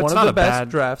Oh, one it's of not the a best bad-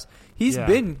 drafts. He's Yeah.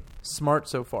 been smart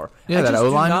so far. Yeah, I that just do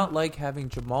O-line. not like having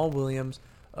Jamal Williams,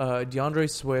 DeAndre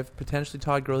Swift, potentially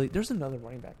Todd Gurley. There's another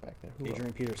running back there. Who else?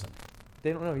 Adrian Peterson.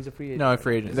 They don't know he's a free agent. No,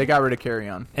 free agent. They got rid of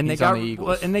Carry-On. And He's they got on the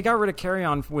Eagles. and they got rid of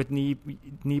Carry-On with knee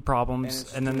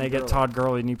problems, and then they get Gurley. Todd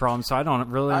Gurley knee problems. So I don't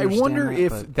really. I understand wonder that,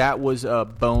 if but- that was a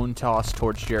bone toss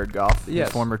towards Jared Goff, Yes.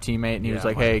 his former teammate, and he was Yeah,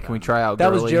 like, it might "Hey, have can we been. try out That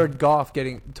Gurley?" was Jared Goff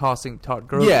tossing Todd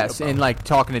Gurley. Yes, about. and like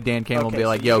talking to Dan Campbell, be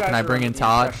like, so "Yo, you can guys I bring are in under the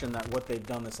Todd?" impression that what they've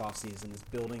done this offseason is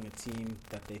building a team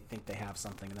that they think they have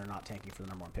something, and they're not tanking for the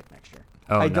number 1 pick next year.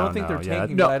 Oh, I no, don't think no, they're yeah,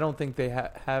 tanking, No. but I don't think they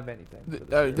have anything. for this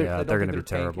they're- year. yeah, I don't they're think gonna be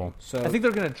tanking. terrible. So I think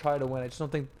they're going to try to win. I just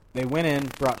don't think. they went in,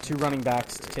 brought 2 running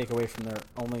backs to take away from their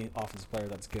only offensive player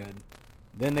that's good.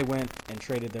 Then they went and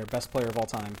traded their best player of all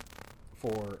time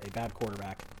for a bad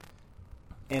quarterback.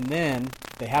 And then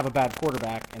they have a bad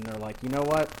quarterback, and they're like, you know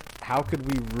what? How could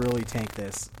we really tank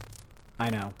this? I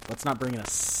know. Let's not bring in a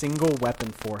single weapon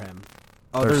for him.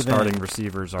 Their Other starting than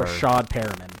receivers are Rashad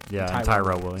Perriman. and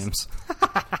Tyrell Williams.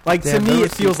 Like, Damn, to me, those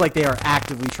it feels like they are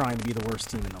actively trying to be the worst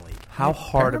team in the league. How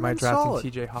hard am I Perriman's drafting solid.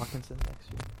 T.J. Hawkinson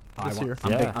next year? This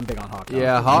year. I'm big on Hawk.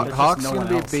 Yeah, There's Hawk's just no gonna one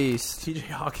be a else. beast. T.J.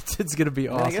 Hawkinson's going to be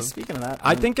And I awesome. guess speaking of that,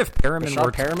 I think if Perriman Rashad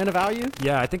were Perriman a value?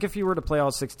 yeah, I think if he were to play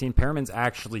all 16, Perriman's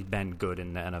actually been good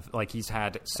in the NFL. Like he's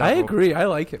had. I Several, agree. I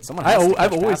like him. Someone has to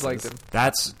I've catch always passes. liked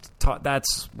him.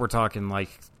 That's we're talking like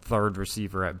third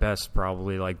receiver at best,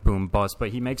 probably like boom bust. But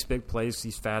he makes big plays.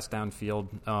 He's fast downfield.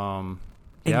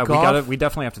 Yeah, Goff- we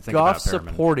definitely have to think Goff about Perriman.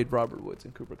 supported Robert Woods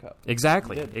and Cooper Kupp.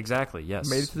 Exactly. He did. Exactly. Yes.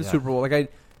 Made it to the Yeah. Super Bowl. Like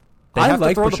They I have to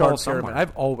like throw the ball Rashad somewhere. Perriman.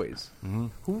 I've always. Mhm.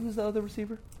 Who was the other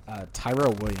receiver?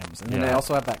 Tyrell Williams, and then Yeah. they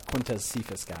also have that Quintez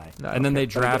Cephas guy. No, And then okay.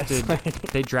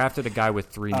 they drafted a guy with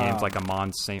 3 names, like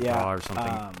Amon St. Bra or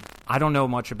something. I don't know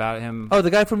much about him. Oh,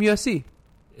 the guy from USC.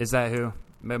 Is that who?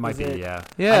 It might Is be. it- Yeah.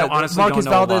 Yeah, I don't- honestly Marcus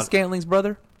don't know a Valdez lot- Scantling's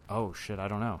brother. Oh shit, I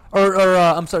don't know. Or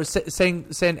I'm sorry, saying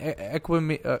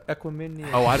Equimini.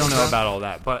 Oh, I don't know about all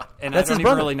that, but and That's I his don't even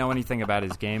brother. really know anything about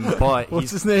his game. But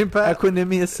What's his name, Pat?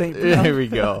 Equinemius St. There we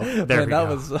go. There Man, we that go.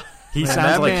 was he Man, sounds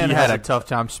that like man he had has a tough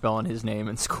time spelling his name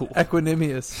in school.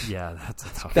 Equinemius. Yeah, that's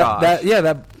a tough.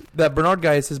 That Bernard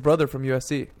guy is his brother from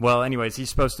USC. Well, anyways, he's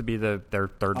supposed to be their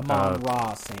third. Amon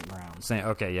Ra St. Brown.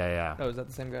 Okay, yeah. Oh, is that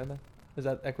the same guy then? Is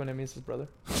that Equinemius' brother?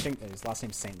 I think his last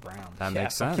name's St. Brown. That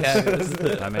makes sense. Yeah, it is.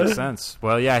 That makes sense.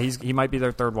 Well, yeah, he might be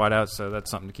their third wideout, so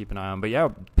that's something to keep an eye on. But yeah,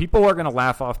 people are going to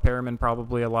laugh off Perriman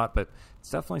probably a lot, but it's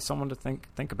definitely someone to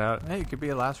think about. Hey, he could be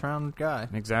a last round guy.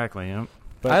 Exactly. Yeah.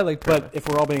 But, I like but if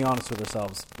we're all being honest with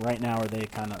ourselves, right now are they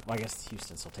kind of? Well, I guess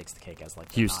Houston still takes the cake as like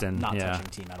the Houston, not yeah. touching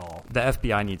team at all. The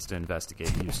FBI needs to investigate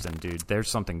Houston, dude. There's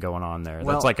something going on there.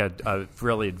 Well- That's like a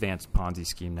really advanced Ponzi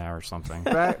scheme now or something.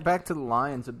 Back to the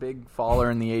Lions. A big faller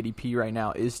in the ADP right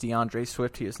now is DeAndre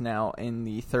Swift. He is now in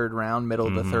the third round, middle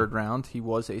of the third round. He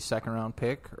was a second round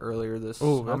pick earlier this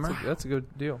summer. That's a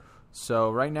good deal.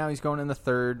 So right now he's going in the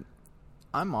third.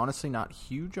 I'm honestly not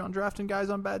huge on drafting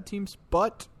guys on bad teams,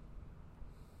 but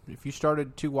if you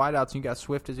started 2 wideouts and you got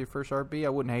Swift as your first RB, I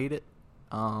wouldn't hate it.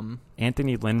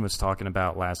 Anthony Lynn was talking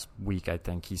about last week, I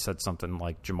think. He said something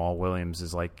like Jamal Williams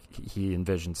is like, he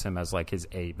envisions him as like his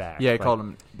A back. Yeah, he Like, called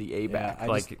him the A back. I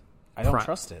like don't pri-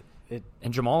 trust it.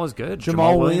 And Jamal is good.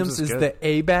 Jamal Williams is good. the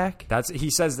A back. He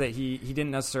says that he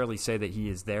didn't necessarily say that he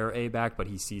is their A back, but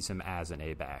he sees him as an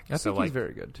A back. I think he's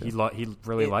very good, too. He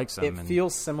really likes him. It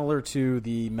feels similar to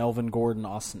the Melvin Gordon,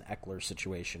 Austin Eckler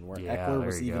situation, where Yeah, Eckler there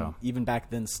was you go. even back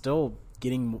then still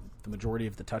getting the majority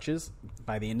of the touches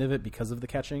by the end of it because of the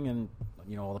catching and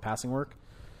all the passing work.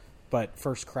 But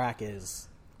first crack was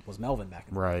Melvin back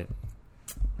in the right.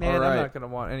 Man, All right. I'm not going to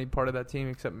want any part of that team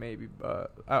except maybe,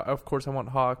 of course, I want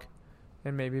Hawk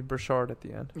and maybe Burchard at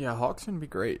the end. Yeah, Hawk's going to be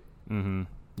great. Mm-hmm.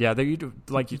 Yeah, you do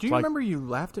like. Did you remember you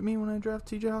laughed at me when I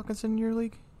drafted TJ Hawkinson in your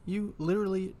league? You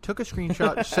literally took a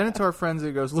screenshot, sent it to our friends, and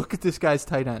it goes, look at this guy's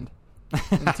tight end. And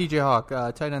TJ Hawk,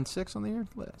 tight end 6 on the year?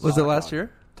 Was it last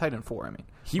year? Tight end 4, I mean.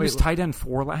 He was tight end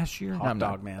 4 last year? Hawk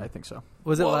dog, man. I think so.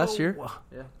 Was it last year?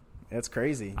 Yeah. That's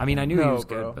crazy. I mean, I knew he No, was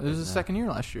bro. good. It was his second year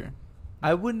last year.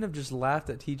 I wouldn't have just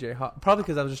laughed at TJ Hawk. Probably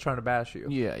because I was just trying to bash you.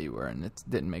 Yeah, you were, and it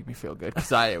didn't make me feel good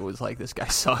because I was like, this guy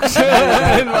sucks. In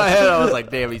my head, I was like,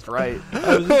 damn, he's right.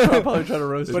 I was just probably trying to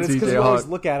roast But it's you. because TJ you always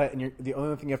Hawk. look at it, and the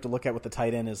only thing you have to look at with the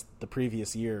tight end is the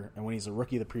previous year. And when he's a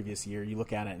rookie the previous year, you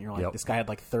look at it and you're like, Yep. this guy had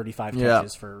like 35 Yeah.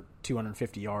 catches for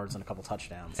 250 yards and a couple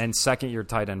touchdowns. And second-year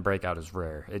tight end breakout is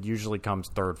rare. It usually comes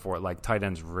third, fourth. Like, tight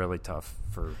end's really tough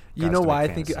for You guys know to why I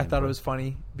make think fantasy I thought it input. was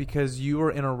funny? Because you were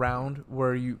in a round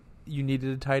where you needed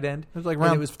a tight end. It was like and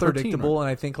round it was 13, predictable, right? and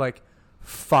I think like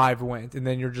 5 went, and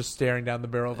then you're just staring down the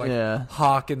barrel of like Yeah.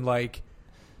 Hawk and like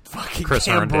fucking Chris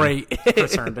Cam Herndon. Brate.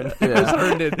 Chris Herndon. Chris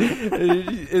Herndon.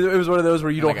 It was one of those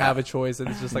where you And I don't got have a choice, and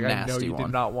it's just like I know nasty you one.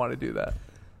 did not want to do that.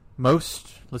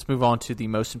 Let's move on to the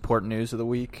most important news of the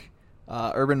week.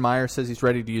 Urban Meyer says he's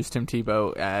ready to use Tim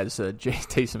Tebow as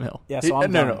Taysom Hill. Yeah, so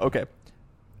I'm no, done. okay.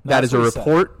 That's That is a what he said.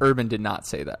 report. Urban did not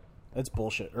say that. That's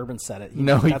bullshit. Urban said it.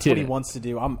 No, he That's what he didn't. wants to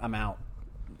do. I'm out. I'm out.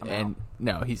 And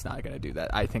no, he's not going to do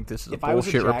that. I think this is If a I was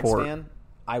a bullshit Jags report. fan,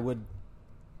 I would,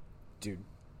 dude,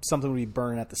 something would be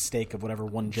burning at the stake of whatever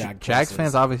one Jag. Jags place fans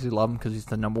is. obviously love him because he's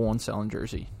the number one selling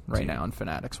jersey right now on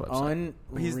Fanatics website.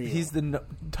 Unreal. He's the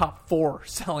top 4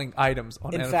 selling items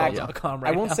on In fact, NFL.com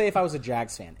right I won't now. say if I was a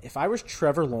Jags fan. If I was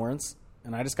Trevor Lawrence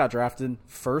and I just got drafted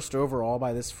first overall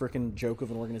by this freaking joke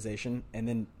of an organization, and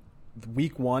then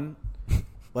week 1,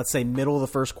 let's say middle of the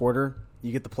first quarter,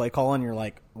 you get the play call and you're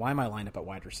like, why am I lined up at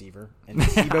wide receiver? And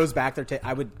Tebow's back there.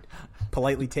 I would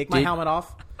politely take my helmet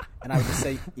off and I would just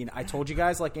say, I told you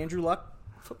guys, like Andrew Luck,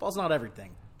 football's not everything.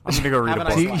 I'm going to go read Have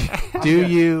a a book. nice life. Do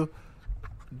you?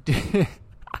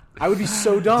 I would be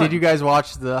so done. Did you guys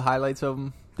watch the highlights of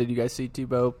him? Did you guys see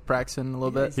Tebow practicing a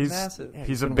little bit? He's massive.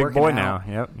 He's a been big working boy out. now.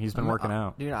 Yep, he's been working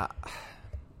out. Dude,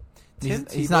 Tim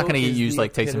he's not going to Tebow get is used the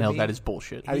like Taysom Hill. epitome- That is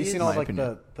bullshit. Have you He seen is, all in my like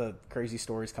opinion. the crazy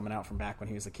stories coming out from back when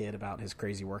he was a kid about his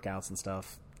crazy workouts and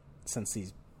stuff? Since he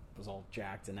was all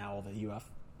jacked, and now all the UF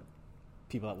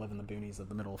people that live in the boonies of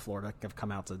the middle of Florida have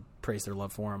come out to praise their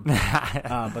love for him.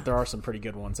 But there are some pretty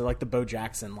good ones. They're like the Bo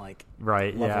Jackson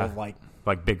Right, level yeah. of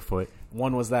Like Bigfoot.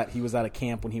 One was that he was at a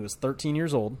camp when he was 13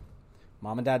 years old.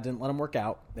 Mom and dad didn't let him work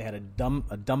out. They had a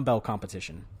dumbbell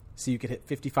competition, so you could hit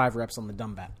 55 reps on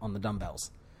the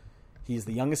dumbbells. He's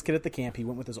the youngest kid at the camp. He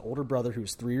went with his older brother,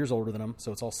 who's 3 years older than him.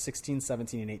 So it's all 16,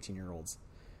 17, and 18-year-olds.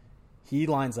 He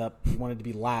lines up. He wanted to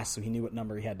be last, so he knew what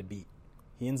number he had to beat.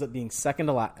 He ends up being second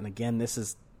to last. And again, this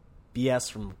is BS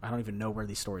from I don't even know where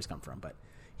these stories come from, but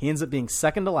he ends up being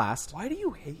second to last. Why do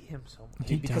you hate him so much?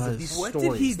 He Because of does. these What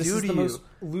stories. did he This do is to the you? most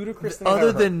ludicrous thing I've Other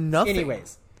ever than heard. nothing.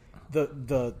 Anyways,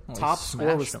 the top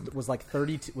score smashed him. was like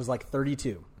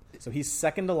 32. So he's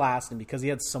second to last, and because he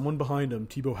had someone behind him,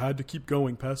 Tebow had to keep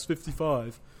going past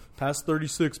 55, past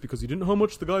 36, because he didn't know how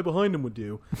much the guy behind him would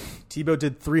do. Tebow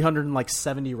did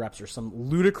 370 reps or some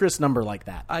ludicrous number like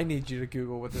that. I need you to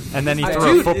Google what this is. And then he I- threw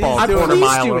a Dude, football he's a doing quarter it.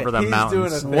 mile do it. over the He's mountains.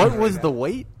 doing a thing. What was right the now.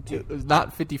 weight? It was not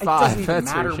It 55. doesn't even That's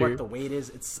matter for sure. what the weight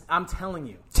is. I'm telling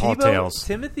you. Tall tales.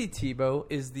 Timothy Tebow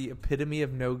is the epitome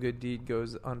of no good deed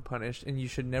goes unpunished, and you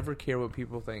should never care what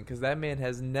people think because that man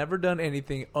has never done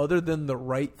anything other than the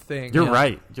right thing. You're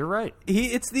right. You're right.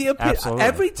 It's the epitome. Absolutely.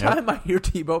 Every Yep. time I hear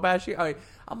Tebow bashing,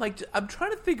 I'm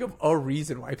trying to think of a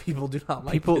reason why people do not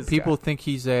like this People guy. think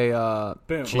he's a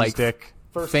Boom. like Stick.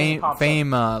 First thing fame pops up.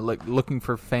 fame like looking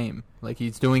for fame. Like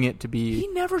he's doing it to be. He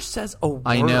never says a word.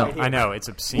 I know. I know. It's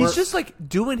obscene. He's just like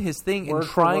doing his thing and Word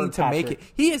for trying word, to make it.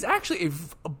 Patrick. He is actually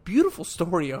a beautiful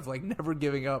story of like never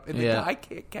giving up, and the Yeah. guy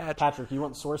can't catch. Patrick, you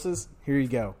want sources? Here you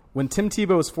go. When Tim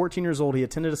Tebow was 14 years old, he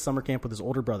attended a summer camp with his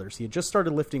older brothers. He had just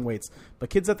started lifting weights, but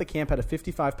kids at the camp had a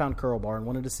 55-pound curl bar and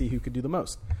wanted to see who could do the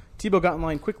most. Tebow got in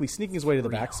line quickly, sneaking his way to the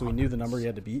back so he knew the number he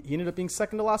had to beat. He ended up being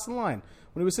second to last in line.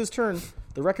 When it was his turn,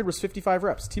 the record was 55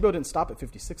 reps. Tebow didn't stop at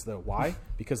 56, though. Why?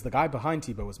 Because the guy behind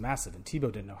Tebow was massive, and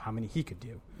Tebow didn't know how many he could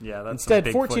do. Yeah, that's Instead,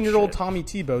 some Bigfoot 14-year-old shit. Tommy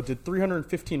Tebow did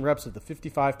 315 reps with the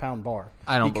 55-pound bar.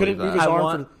 I don't he couldn't believe move that. his I arm.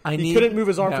 want- I he need- couldn't move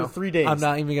his arm no. for 3 days. I'm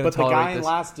not even gonna But the tolerate guy in this.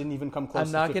 last didn't even come close.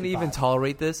 I'm not going to even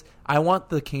tolerate this. I want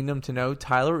the kingdom to know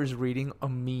Tyler is reading a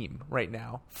meme right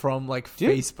now from like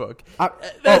Facebook.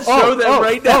 Show them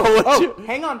right now. what you-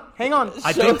 Hang on.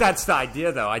 I think that's the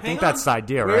idea, though. I think that's the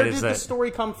idea, Where right? did Is the that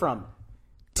story come from?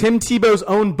 Tim Tebow's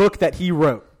own book that he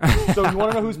wrote. So you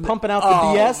want to know who's pumping out the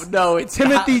BS? No, it's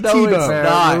Timothy not, no, it's Tebow.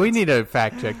 not. We need to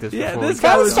fact check this. Yeah, before this we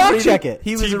guy go. was fact reading, check it.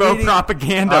 He was Tebow reading,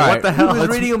 propaganda? All What right. the He hell? was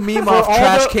reading a meme For off all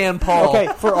Trash the- Can Paul. Okay,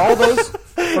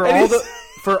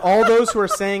 for all those who are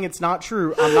saying it's not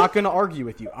true, I'm not going to argue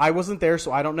with you. I wasn't there,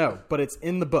 so I don't know. But it's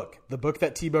in the book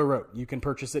that Tebow wrote. You can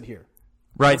purchase it here.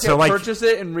 Right. Okay, So, like, purchase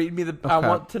it and read me the. I Okay.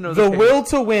 want to know The page. Will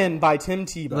to Win by Tim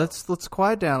Tebow. Let's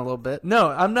quiet down a little bit. No,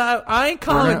 I'm not. I ain't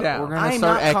calling down. We're gonna I'm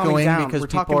start not calming echoing down. because We're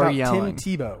people talking are about yelling.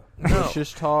 Tim Tebow. Let's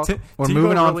just talk. We're Tebow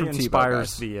moving on really from Tebow, inspires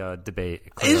guys. the debate.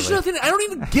 There's Clearly. nothing. I don't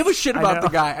even give a shit about know. the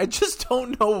guy. I just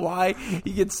don't know why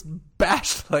he gets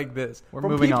bashed like this We're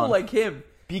from moving people on. like him.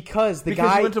 Because the Because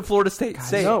guy he went to Florida State.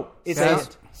 Say no, it. it's Say not.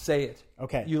 it. Say it.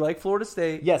 Okay. You like Florida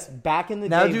State? Yes, back in the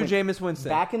Now day. do when- Jameis Winston.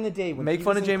 Back in the day when Make he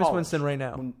fun was of in Jameis college, Winston right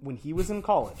now. When he was in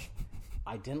college,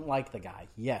 I didn't like the guy.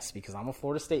 Yes, because I'm a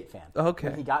Florida State fan. Okay.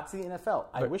 When he got to the NFL,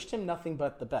 I wished him nothing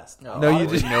but the best. No, you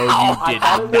didn't. No, you did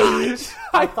not.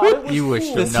 I thought it was You cool. wished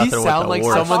him Does he nothing with sound the like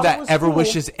worst. someone I thought it that was ever cool.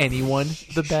 wishes anyone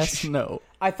the best? No.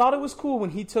 I thought it was cool when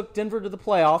he took Denver to the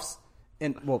playoffs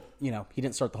And, well, you know, he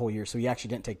didn't start the whole year, so he actually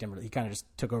didn't take Denver. He kind of just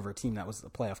took over a team that was a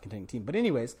playoff contending team. But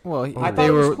anyways, Well, I they thought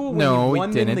it was were cool when no, he he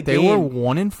won them didn't. the They game.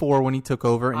 were 1-4 when he took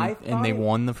over, I and they thought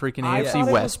won the freaking I AFC thought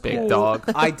it West, was big cool.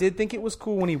 dog. I did think it was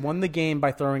cool when he won the game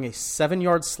by throwing a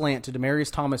 7-yard slant to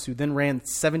Demaryius Thomas, who then ran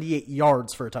 78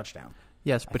 yards for a touchdown.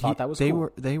 Yes, but thought that was they cool.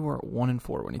 were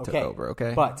 1-4 when he took over.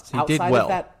 Okay, but so he did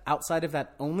well. outside of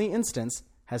that only instance,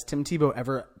 has Tim Tebow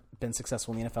ever been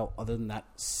successful in the NFL other than that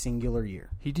singular year?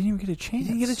 He didn't even get a chance.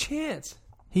 He didn't get a chance.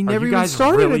 He Are never you even guys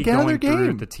started really another going through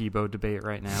game. the Tebow debate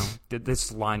right now?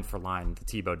 This line for line, the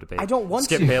Tebow debate. I don't want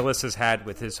Skip to. Bayless has had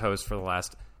with his host for the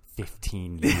last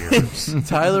 15 years.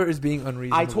 Tyler is being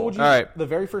unreasonable. I told you All right. the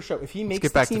very first show, if he makes get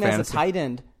the back to team as a fantasy. tight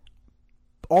end,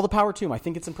 all the power to him. I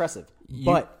think it's impressive.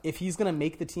 But if he's going to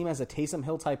make the team as a Taysom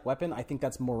Hill type weapon, I think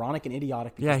that's moronic and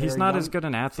idiotic. Because Yeah, he's they're a not young- as good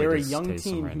an athlete They're a as young Taysom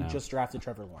team right who now. just drafted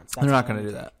Trevor Lawrence. They're not going going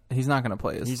to do that. He's not going to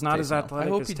play as. He's not as Taysom Hill. athletic I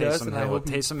hope as he does, Taysom and I Hill. hope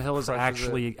he Taysom Hill is crushes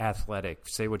actually athletic.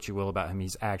 Say what you will about him.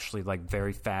 He's actually like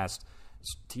very fast.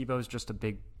 Tebow's just a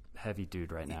big, heavy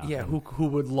dude right now. Yeah, who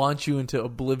would launch you into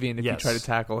oblivion if you Yes. try to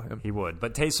tackle him. He would.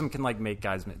 But Taysom can like make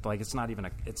guys like it's not even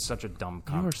it's such a dumb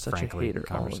You are such frankly, a hater,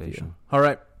 all of conversation. you. All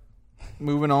right,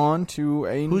 moving on to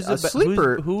a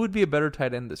sleeper. Who would be a better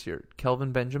tight end this year,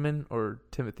 Kelvin Benjamin or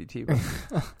Timothy Tebow?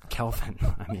 Kelvin,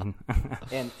 I mean,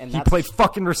 And he that's played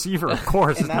fucking receiver, of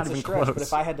course. and It's not that's a even stretch. close. But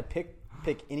if I had to pick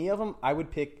any of them, I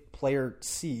would pick player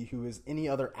C, who is any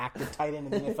other active tight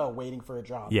end in the NFL waiting for a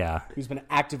job. Yeah. Who's been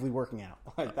actively working out.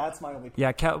 Like, that's my only pick.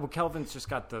 Yeah, Kelvin's just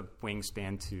got the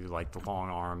wingspan to like the long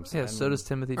arms. Yeah, I so mean, does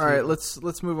Timothy Tebow. All right,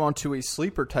 let's move on to a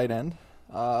sleeper tight end.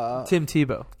 Tim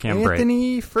Tebow. Cam Brate.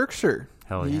 Anthony Ferkser.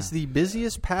 Hell yeah. He's the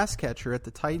busiest pass catcher at the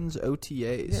Titans OTAs.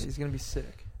 Yeah, he's going to be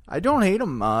sick. I don't hate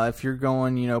him if you're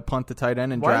going, punt the tight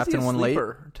end and Why is he drafting a one late.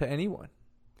 sleeper to anyone?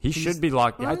 He should be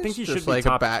locked. Well, I think he he's should just be like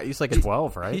top. he's like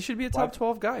 12, right? He should be a top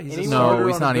 12 guy. He's a No, starter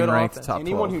he's on not a good even ranked offense. top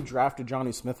Anyone 12. who drafted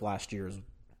Johnny Smith last year is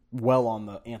well on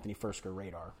the Anthony Fersker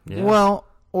radar. Yeah. Well,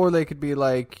 or they could be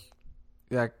like,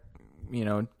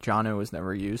 Jonnu was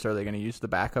never used. Are they going to use the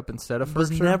backup instead of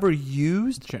Was Ferkser? never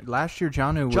used. Last year,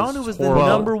 Jonnu was horrible. the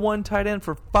number one tight end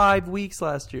for 5 weeks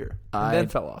last year, and then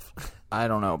fell off. I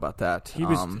don't know about that. He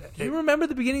was. Do you remember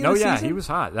the beginning No, of the yeah, season? he was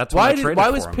hot. That's Why why I traded why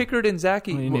for was him. Pickard and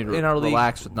Zachy you need to in our league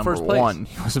relax with number first place? one.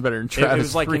 He was better than It Travis.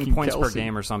 was like in freaking points per Kelce.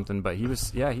 game or something, but he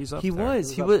was. Yeah, he's up. He there.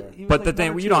 was. He up was. there. He was But like the thing,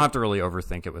 number you two. don't have to really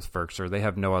overthink it with Ferkser. They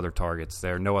have no other targets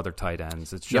there, no other tight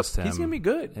ends. It's just him. He's gonna be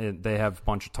good. They have a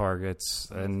bunch of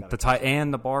targets, and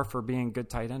the bar for being a good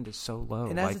tight end is so low.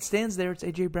 And as it stands there, it's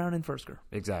AJ Brown and Fersker.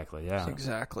 Exactly. Yeah.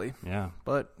 Exactly. Yeah.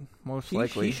 But most He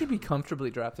likely. should be comfortably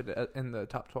drafted in the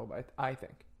top 12. I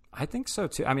think. I think so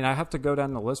too. I mean, I have to go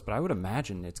down the list, but I would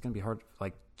imagine it's going to be hard,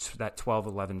 like that 12,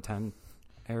 11, 10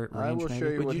 range. I will maybe. show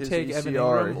you Would what you his take Evan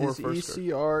ECR. Ingram or His Fersker?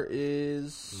 ECR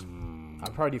is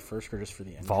I'd probably do Fersker just for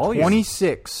the end. Volume.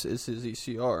 26 is his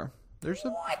ECR.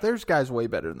 There's guys way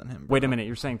better than him. Bro. Wait a minute.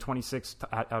 You're saying 26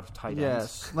 out of tight ends?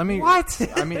 Yes. Let me. What?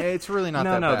 I mean, it's really not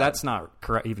that No, bad. that's not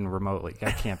correct. Even remotely,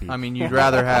 that can't be. I mean, you'd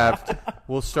rather have.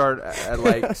 We'll start at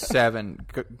like 7.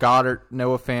 Goddard,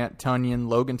 Noah Fant, Tunyon,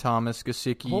 Logan Thomas,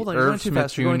 Gesicki, Hold on, you're Irv going too Smith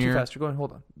fast. You're going too Jr., fast. You're going.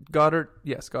 Hold on. Goddard.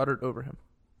 Yes, Goddard over him.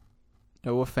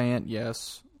 Noah Fant,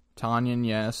 yes. Tunyon,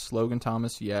 yes. Logan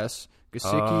Thomas, yes.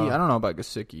 Gesicki, I don't know about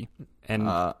Gesicki. and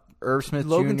Irv Smith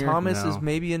Logan Jr. Thomas No. is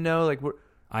maybe a no. Like we're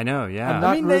I know. Yeah. I'm not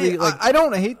I mean, really, like- I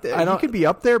don't hate that. I don't- He could be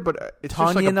up there, but it's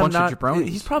just like a Tanyan, bunch I'm of not. jabronis.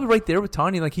 He's probably right there with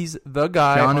Tanyan. Like he's the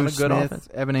guy on a Jonnu good Smith, offense.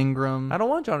 Evan Ingram, I don't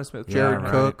want Jonnu Smith. Jared right.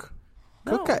 Cook.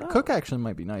 No, Cook, no. Cook actually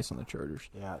might be nice on the Chargers.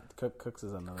 Yeah, Cooks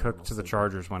is another. Cook little to the sleeper.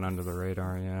 Chargers went under the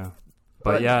radar. Yeah.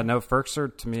 But yeah, no,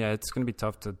 Ferkser to me, it's going to be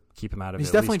tough to keep him out of it. He's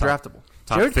At definitely least draftable.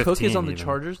 top Jared 15 Cook is on the even.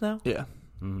 Chargers now. Yeah.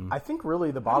 I think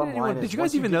really the bottom anyone- line is did you guys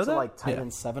once even get know to that? like tight Yeah.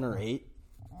 end 7 or 8,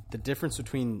 the difference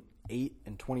between 8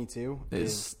 and 22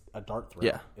 is a dart throw.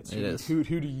 Yeah, it's it who, is.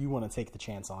 Who do you want to take the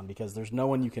chance on? Because there's no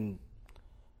one you can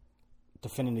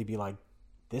definitively be like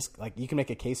this. Like you can make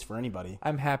a case for anybody.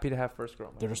 I'm happy to have Fersker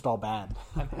on. They're just all bad.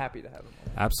 I'm happy to have him.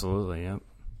 Absolutely. Yeah.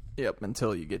 Yep.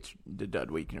 Until you get the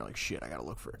dud week and you're like, shit, I got to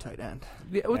look for a tight end.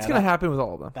 Yeah, what's Yeah, going to that- happen with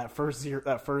all of them? That first year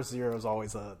is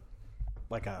always a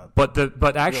But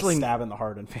real actually, stab in the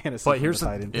heart in fantasy. but for here's the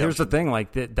tight end. the thing,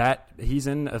 like that he's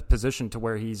in a position to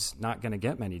where he's not going to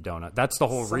get many donuts. That's the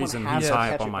whole Someone reason has he's to high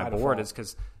catch up on it my by board default. is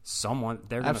because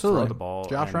they're going to Absolutely. throw the ball.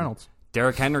 Josh and Reynolds.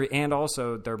 Derrick Henry, and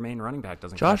also their main running back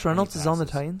doesn't. Josh catch many Reynolds is on the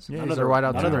passes. Titans. Yeah, None he's of their their, wide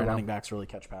out none there of their right now. running backs really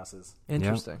catch passes.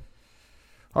 Interesting.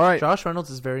 All right. Josh Reynolds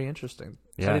is very interesting.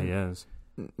 Yeah, he is.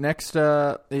 Next,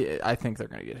 I think they're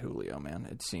going to get Julio, man.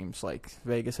 It seems like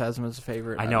Vegas has him as a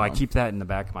favorite. I know. I keep that in the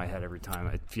back of my head every time.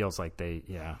 It feels like them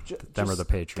or the Can I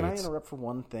Patriots. interrupt for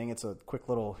one thing? It's a quick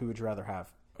little who would you rather have?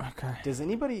 Okay. Does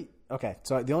anybody? Okay,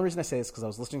 so the only reason I say this is because I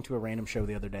was listening to a random show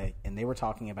the other day, and they were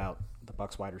talking about the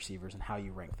Bucs wide receivers and how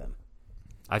you rank them.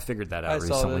 I figured that out I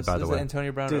saw recently, this. by the Is way. it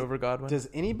Antonio Brown over Godwin? Does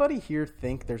anybody here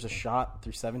think there's a shot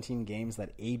through 17 games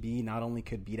that AB not only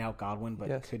could beat out Godwin, but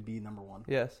Yes. could be number one?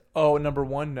 Yes. Oh, number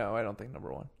one? No, I don't think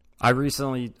number one. I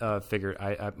recently figured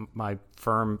my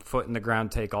firm foot in the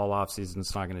ground take all offseason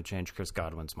is not going to change. Chris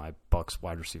Godwin's my Bucs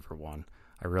wide receiver one.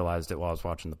 I realized it while I was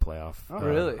watching the playoff. Oh,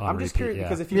 really? I'm just repeat, curious yeah.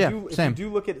 because if you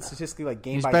do look at it statistically, like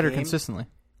game He's by better game, consistently.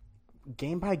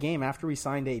 game by game after we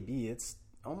signed AB, it's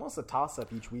almost a toss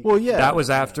up each week. Well, yeah. That was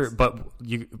after, but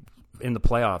in the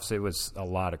playoffs, it was a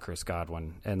lot of Chris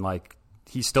Godwin, and like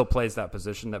he still plays that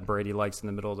position that Brady likes in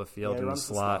the middle of the field Yeah, he in the runs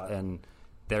the slot, slot. and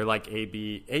they're like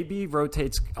AB. AB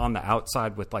rotates on the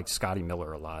outside with like Scotty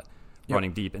Miller a lot,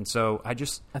 running deep, and so I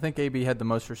think AB had the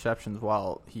most receptions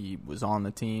while he was on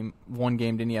the team. One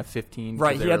game, didn't he have 15?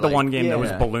 right. He had the one game that was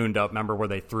Yeah. ballooned up. Remember where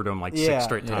they threw to him like 6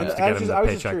 straight times to I get was him just, the I was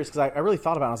just paycheck. curious because I really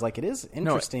thought about it. I was like, it is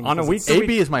interesting. on a because week it's-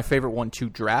 AB is my favorite one to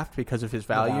draft because of his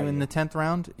value value. in the 10th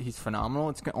round. He's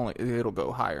phenomenal. It'll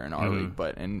go higher in our league,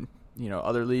 but in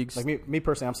other leagues, like me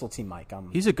personally, I'm still Team Mike.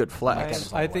 he's a good flex.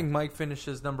 Evans. I think Mike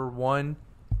finishes number one.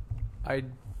 I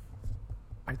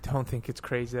don't think it's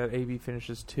crazy that AB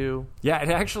finishes 2. Yeah, it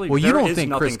actually. Well, you there don't is think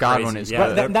nothing Chris Godwin crazy. is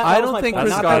Yeah, good. I don't was my think point.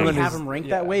 Chris Not that Godwin we have is- him ranked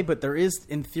yeah. that way, but there is,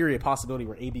 in theory, a possibility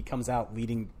where AB comes out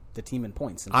leading the team in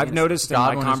points. in I've fantasy. noticed in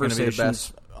my Godwin is going to be the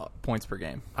conversations. best points per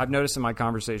game. I've noticed in my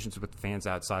conversations with fans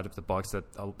outside of the Bucs that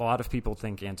a lot of people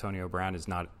think Antonio Brown is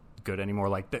not good anymore.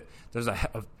 Like there's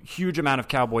a huge amount of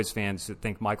Cowboys fans that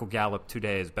think Michael Gallup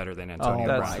today is better than Antonio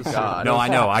Oh, Brown. my God. No, I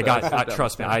know. I That's got. dumb.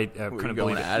 Trust me, I Were you couldn't going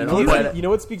believe at it. it? But- You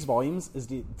know what speaks volumes is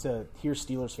to hear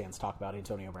Steelers fans talk about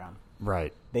Antonio Brown.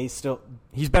 Right. They still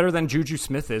He's better than Juju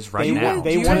Smith is right they now. want-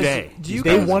 they wanted today. to, He's they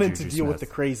better than wanted to Juju deal with the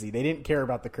Smith. crazy. They didn't care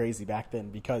about the crazy back then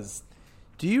because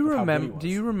Do you of how good he remember? was. Do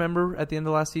you remember at the end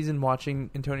of last season watching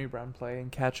Antonio Brown play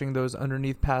and catching those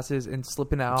underneath passes and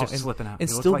slipping out Just and slipping out. and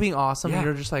He looked still like- being awesome? yeah. And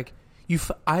you're just like,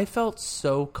 I felt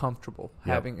so comfortable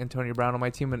Yep. having Antonio Brown on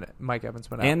my team when Mike Evans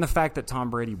went out. And the fact that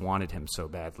Tom Brady wanted him so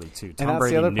badly too. Tom and that's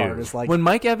Brady the other knew. part is like when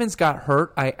Mike Evans got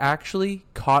hurt, I actually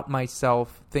caught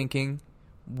myself thinking,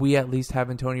 we at least have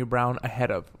Antonio Brown ahead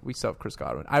of we still have Chris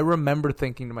Godwin. I remember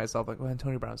thinking to myself, like, well,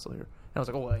 Antonio Brown's still here. And I was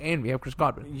like, oh, well, and we have Chris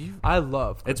Godwin. I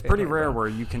love It's pretty Antonio rare Brown. where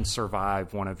you can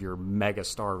survive one of your mega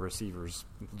star receivers,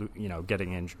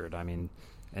 getting injured. I mean,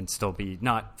 and still be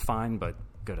not fine, but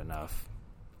good enough.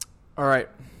 All right,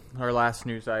 our last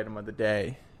news item of the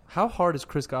day. How hard is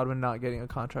Chris Godwin not getting a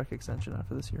contract extension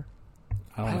after this year?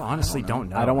 I honestly don't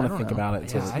know. I don't want to don't think know. about it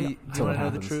until, Do you until want it to know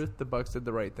the happens. truth? The Bucks did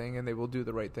the right thing, and they will do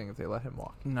the right thing if they let him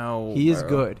walk. No, He is bro.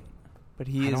 good, but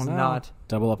he I is don't know. not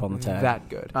Double up on the tag. that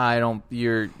good. I don't.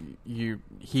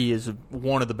 He is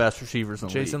one of the best receivers in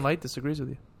the Jason league. Light disagrees with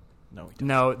you. No, he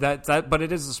doesn't. No, but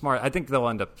it is a smart. I think they'll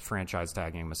end up franchise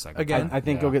tagging him a second Again? I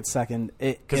think Yeah. he'll get second.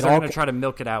 because It they're all going to try to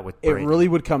milk it out with It Brady. really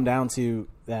would come down to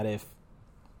that if.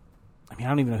 I mean, I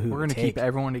don't even know who We're it would going to take. keep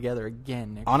everyone together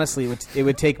again. Next Honestly, it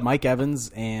would take Mike Evans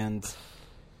and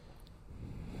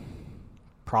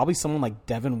probably someone like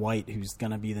Devin White, who's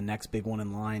going to be the next big one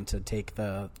in line to take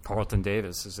the Carlton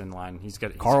Davis is in line.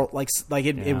 Carl.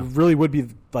 It Yeah. really would be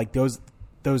like those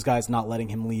guys not letting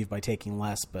him leave by taking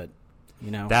less, but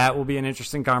That will be an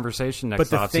interesting conversation next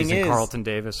But the thing offseason. is, Carlton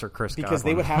Davis or Chris because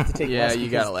Godwin. they would have to take Yeah, less you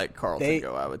because got to let Carlton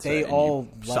go, I would say. They and all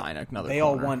you sign another They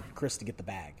all corner. want Chris to get the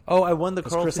bag. Oh, I won the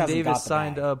 'Cause Chris Carlton hasn't got Davis the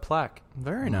signed bag. plaque.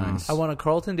 Very nice. I won a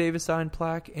Carlton Davis signed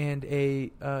plaque and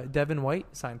a Devin White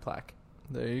signed plaque.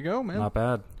 There you go, man. Not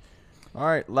bad. All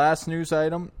right, last news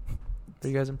item. Are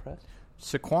you guys impressed?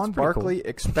 Saquon Barkley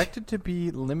expected to be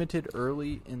limited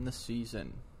early in the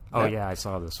season. Oh, That- yeah, I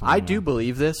saw this one. I yeah. do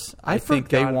believe this. I I think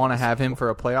they forgot want to this have him for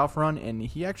a playoff run, and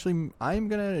he actually. I'm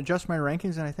going to adjust my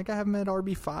rankings, and I think I have him at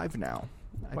RB5 now.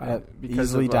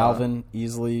 Easily Dalvin,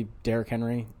 easily Derrick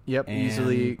Henry. Yep, and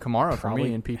easily Kamara for probably-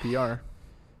 me in PPR.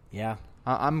 Yeah,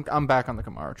 I'm back on the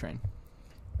Kamara train.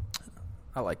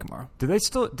 I like Kamara. Do they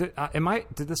still? Did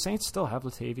the Saints still have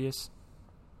Latavius?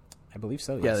 I believe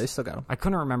so. Yeah, yes. they still got him. I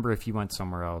couldn't remember if he went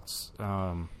somewhere else.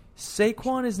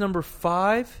 Saquon is number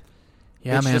 5.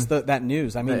 Yeah, it's man. just that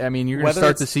news. I mean, you're going to whether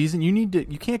start the it's- season. You need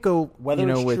to. You can't go. Whether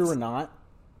it's it's true or not,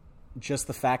 just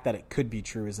the fact that it could be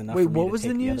true is enough. Wait, for me what to was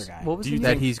take the news? other guy. What was Do the you news?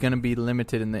 that he's going to be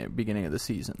limited in the beginning of the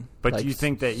season. But do you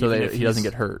think that so even that if he doesn't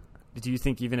he's- get hurt? Do you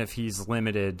think even if he's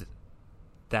limited,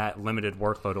 that limited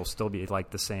workload will still be like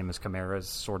the same as Kamara's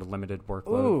sort of limited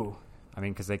workload? Ooh, I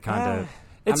mean, because they kind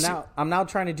of. I'm now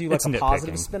trying to do like it's a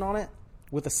positive nitpicking. spin on it.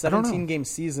 With a don't know. 17-game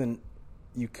season,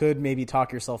 you could maybe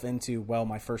talk yourself into, well,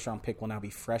 my first round pick will now be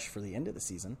fresh for the end of the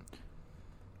season.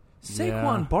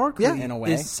 Saquon Barkley Yeah. In a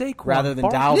way, is Saquon rather than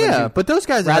Barkley. Dalvin. Yeah, who- but those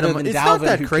guys ahead rather of him. than It's not Dalvin,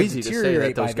 that who could crazy to say that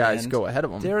deteriorate by those the guys end. go ahead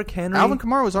of him. Derrick Henry. Alvin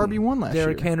Kamara was RB1 last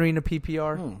Derrick year. Henry in a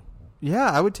PPR.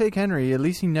 Yeah, I would take Henry. At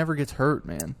least he never gets hurt,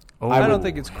 man. I don't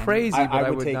think it's crazy, but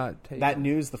I would take not take that him.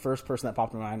 news. The first person that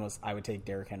popped in my mind was I would take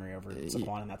Derrick Henry over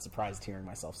Saquon, and that surprised hearing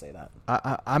myself say that.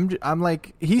 I'm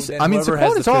like he's. Then I mean, whoever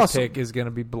has Saquon the is fifth awesome. pick is going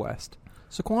to be blessed.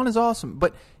 Saquon is awesome,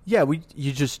 but yeah,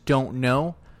 you just don't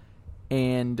know,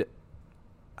 and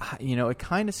it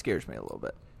kind of scares me a little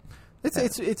bit.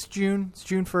 It's June. It's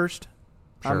June 1st.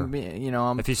 Sure.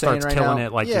 I'm if he saying starts right killing now,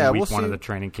 it like yeah, in week we'll one see. of the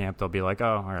training camp, they'll be like,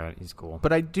 "Oh, all right, he's cool."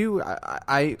 But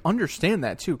I understand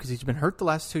that too because he's been hurt the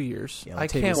last 2 years. Yeah, I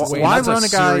Latavius can't is- wait. Why That's a run a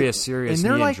guy? serious and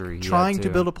they're knee like injury he had, trying to too.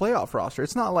 build a playoff roster.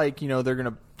 It's not like they're going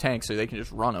to tank so they can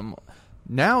just run him.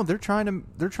 Now they're trying to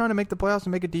make the playoffs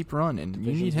and make a deep run, and you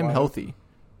Division's need him wide healthy.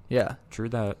 Yeah, True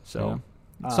that. so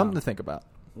yeah. something to think about.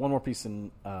 One more piece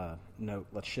in note.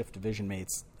 Let's shift division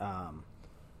mates.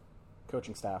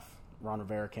 Coaching staff, Ron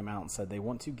Rivera came out and said they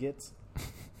want to get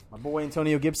my boy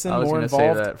Antonio Gibson I was more gonna say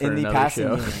that involved for in the another passing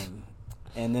show. game.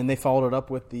 And then they followed it up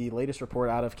with the latest report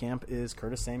out of camp is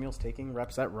Curtis Samuel's taking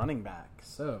reps at running back.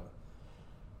 So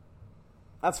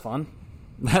that's fun.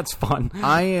 That's fun.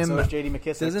 I am. So is J.D.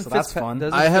 McKissick. So that's fun.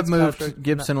 I have moved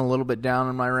Gibson a little bit down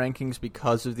in my rankings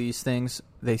because of these things.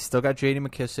 They still got J.D.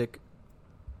 McKissick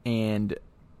and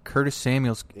Curtis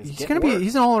Samuel's.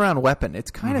 He's an all around weapon. It's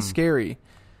kind of scary.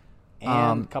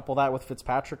 And couple that with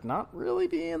Fitzpatrick not really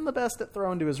being the best at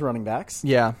throwing to his running backs.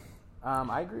 Yeah.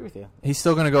 I agree with you. He's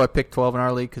still going to go at pick 12 in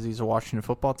our league because he's a Washington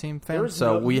football team fan.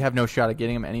 We have no shot at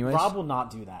getting him anyways. Rob will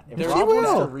not do that. If He Rob will.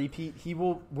 wants to repeat, he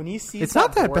will. When he sees It's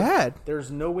not that board, bad.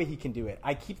 There's no way he can do it.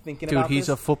 I keep thinking Dude, about this. he's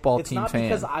a football it's team not fan.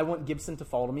 because I want Gibson to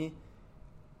follow me.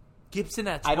 Gibson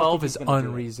at I don't 12 think is he's gonna do it.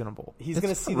 unreasonable. He's It's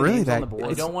going to see the really names that- on the board.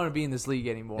 I don't want to be in this league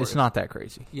anymore. It's not that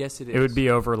crazy. Yes, it is. It would be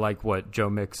over like what Joe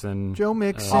Mixon, Joe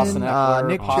Mixon, Austin Eckler,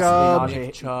 Nick possibly Chubb. Najee-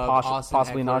 Nick Chubb, possibly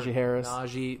Austin Eckler, Najee Harris.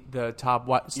 Najee, the top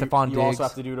Stephon You Diggs. also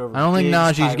have to do it over. I don't think Diggs,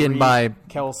 Najee's getting by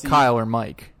Kelsey. Kyle or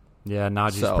Mike. Yeah,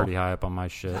 Najee's So- pretty high up on my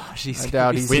shit. Najee's I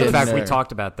doubt he's In getting fact, we there.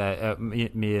 talked about that.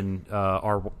 Me and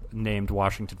our named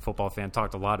Washington football fan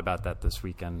talked a lot about that this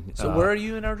weekend. So where are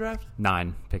you in our draft?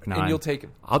 9? Pick 9. And you'll take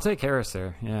him. I'll take Harris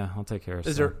there. Yeah, I'll take Harris.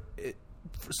 Is there.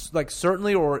 there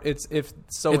certainly, or it's if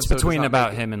so? It's between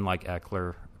about him and like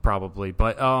Eckler probably,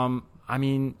 but I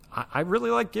mean, I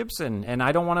really like Gibson, and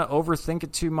I don't want to overthink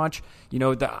it too much.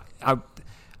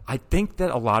 I think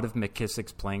that a lot of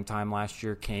McKissick's playing time last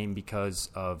year came because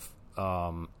of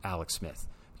Alex Smith.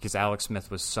 Because Alex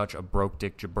Smith was such a broke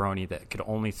dick jabroni that could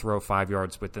only throw 5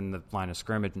 yards within the line of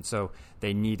scrimmage, and so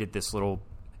they needed this little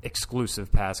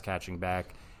exclusive pass catching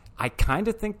back. I kind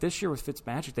of think this year with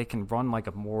Fitzmagic they can run like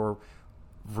a more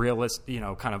realist,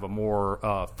 kind of a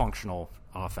more functional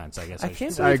offense. I guess I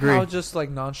can't I believe agree. how just like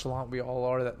nonchalant we all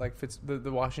are that like Fitz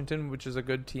the Washington, which is a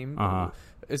good team,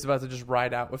 is about to just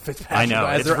ride out with Fitzpatrick. I know,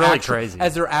 as it's their really actual, crazy.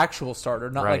 as their actual starter,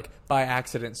 not Right. like by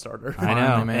accident starter. I know,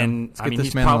 Finally, man. and Let's I get mean this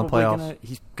he's man on the probably playoffs.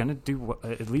 he's gonna do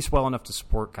at least well enough to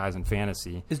support guys in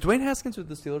fantasy. Is Dwayne Haskins with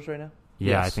the Steelers right now?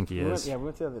 Yeah, Yes. I think he We went, is. yeah, we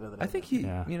went to the other day. I think he,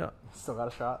 Yeah. still got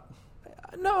a shot.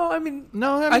 No, I mean,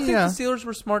 No, I think yeah. the Steelers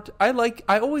were smart. I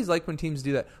always like when teams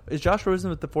do that. Is Josh Rosen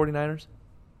with the 49ers?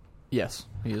 Yes,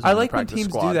 he is. I on the like when practice teams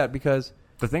squad. do that because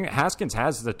The thing, Haskins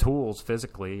has the tools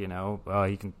physically. He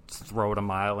can throw it a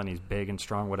mile, and he's big and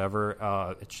strong.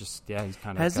 Whatever. It's just he's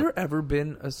kind of. has there ever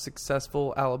been a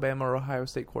successful Alabama or Ohio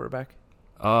State quarterback?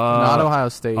 Not Ohio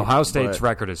State. Ohio State's but-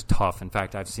 record is tough. In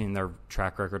fact, I've seen their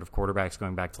track record of quarterbacks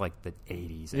going back to like the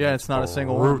 80s. and Yeah, it's not a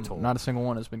single brutal. one. Not a single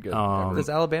one has been good. Does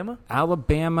Alabama?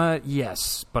 Alabama,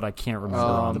 yes, but I can't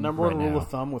remember. The number one right rule now. of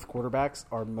thumb with quarterbacks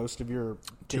are most of your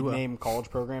big name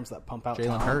college programs that pump out Jalen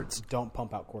talent Hurts. don't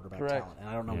pump out quarterback Correct. talent, and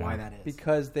I don't know Yeah. why that is.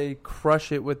 Because they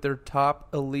crush it with their top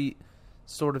elite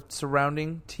sort of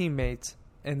surrounding teammates,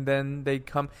 and then they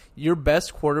come. Your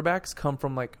best quarterbacks come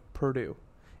from like Purdue,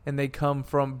 and they come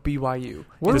from BYU.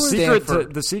 The and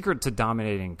Stanford. secret to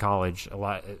dominating college a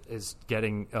lot is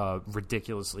getting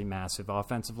ridiculously massive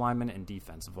offensive linemen and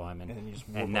defensive linemen, And then you just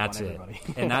whoop and up that's on it. everybody.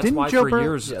 And that's Didn't why Joe for Burrow-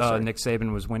 years Yeah, sorry. Nick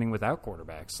Saban was winning without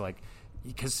quarterbacks,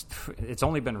 because it's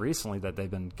only been recently that they've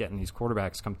been getting these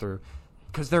quarterbacks come through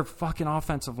because their fucking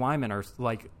offensive linemen are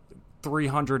like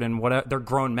 300 and whatever. They're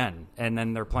grown men, and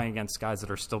then they're playing against guys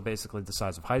that are still basically the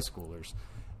size of high schoolers,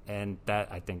 and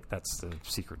I think that's the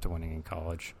secret to winning in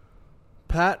college.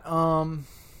 Pat,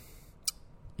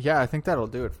 yeah, I think that'll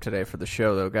do it today for the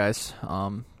show, though, guys.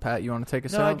 Pat, you want to take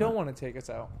us out? No, I don't want to take us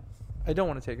out. I don't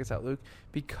want to take us out, Luke,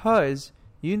 because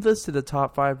You listed a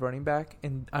top 5 running back,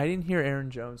 and I didn't hear Aaron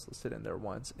Jones listed in there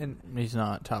once. And He's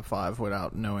not top 5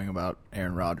 without knowing about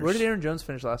Aaron Rodgers. where did Aaron Jones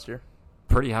finish last year?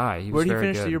 Pretty high. Where did he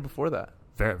finish good. the year before that?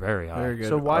 Very, very high. Very good.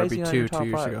 So why is he RB2 not in your top 2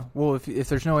 years 5? ago? Well, if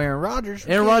there's no Aaron Rodgers,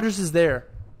 Aaron Rodgers is there.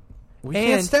 we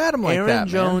can't stat him like Aaron that,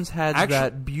 Jones has Actually-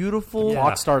 that beautiful. Yeah.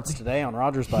 Clock starts today on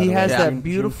Rodgers. By He the way. has Yeah. that June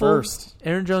beautiful. 1st.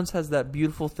 Aaron Jones has that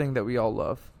beautiful thing that we all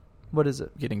love. What is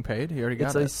it? Getting paid. He already got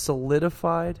It's it. a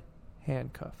solidified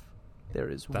handcuff. There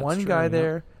is That's one true, guy yeah.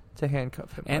 there to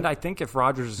handcuff him. And I think if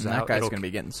Rodgers is And that out, guy's it'll- going to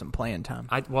be getting some playing time.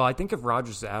 I think if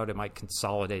Rodgers is out, it might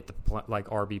consolidate the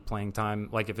RB playing time.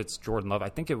 Like if it's Jordan Love, I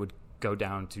think it would go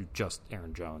down to just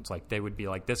Aaron Jones. Like they would be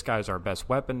like, this guy's our best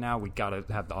weapon now. We got to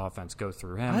have the offense go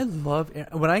through him. I love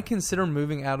when I consider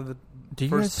moving out of the. Do you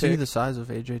first guys see pick. the size of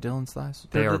A.J. Dillon's thighs?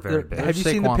 They are very big. Have you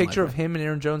seen the Saquon picture like of that. him and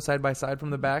Aaron Jones side by side from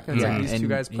the back? And it's Yeah, like these two and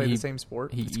guys play he- the same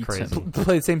sport. He It's eats crazy. him.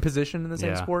 Play the same position in the same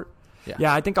Yeah. sport.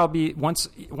 Yeah, I think I'll be once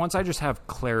I just have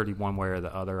clarity one way or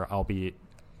the other.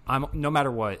 I'm no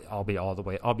matter what. I'll be all the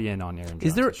way. I'll be in on Aaron Jones.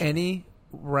 Is there this year. any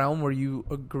realm where you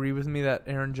agree with me that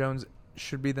Aaron Jones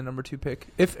should be the number 2 pick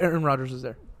if Aaron Rodgers is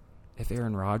there? If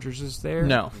Aaron Rodgers is there?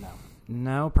 No.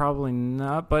 No, probably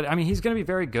not. But I mean, he's going to be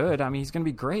very good. I mean, he's going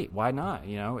to be great. Why not?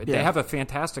 You know, they have a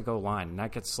fantastic O line, and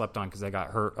that gets slept on because they got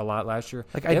hurt a lot last year.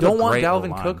 Like They I have a don't want great Dalvin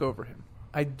O-line. Cook over him.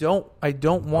 I don't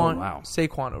want wow.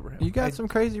 Saquon over him. You got some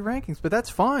crazy rankings, but that's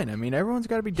fine. I mean, everyone's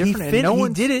got to be He, different. and no he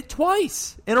one did it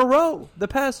twice in a row the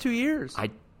past 2 years. I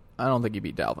don't think he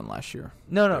beat Dalvin last year.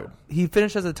 No. He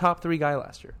finished as a top 3 guy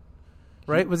last year.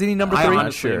 Right? Was he number 3? I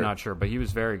honestly Sure. am not sure, but he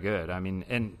was very good. I mean,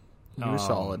 and He was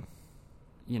solid.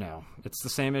 You know, it's the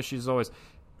same issues always.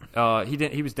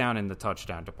 He was down in the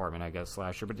touchdown department, I guess,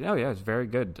 last year. But yeah, he was very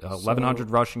good. 1,100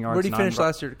 rushing yards. Where did he finish 9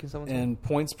 last year? Can someone tell me? In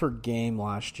points per game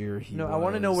last year, he No, I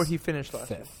want to know was where he finished last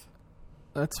year.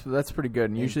 5th. That's pretty good.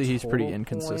 And usually he's pretty total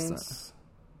inconsistent. points-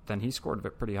 Then he scored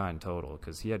pretty high in total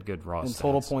because he had good raw In stats.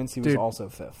 total points, he was Dude. also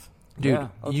 5th. Dude, Yeah,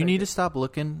 I'll you take need it. to stop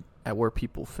looking at where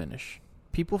people finish.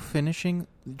 People finishing.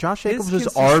 Josh His Jacobs was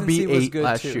consistency was RB8 good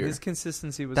last too. year. His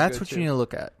consistency was That's good what too. you need to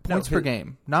look at. No, Points per his-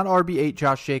 game. Not RB8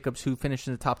 Josh Jacobs, who finished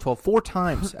in the top 12 4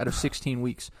 times out of 16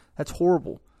 weeks. That's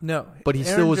horrible. No, But he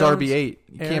Aaron still was Jones- RB8.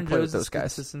 You Aaron can't play with Jones' those guys.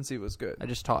 Consistency was good. I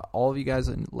just taught all of you guys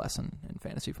a lesson in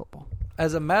fantasy football.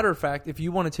 As a matter of fact, if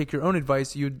you want to take your own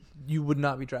advice, you would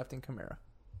not be drafting Kamara.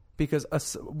 Because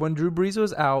when Drew Brees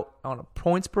was out on a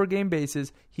points per game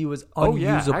basis, he was unusable. Oh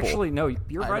yeah, actually no,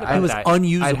 you're right I about he was that.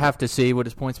 unusable. I'd have to see what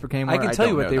his points per game were. I can tell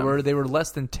you don't what know they them. were. They were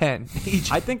less than 10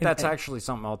 each. I think that's actually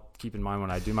something I'll keep in mind when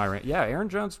I do my rank. Yeah, Aaron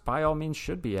Jones by all means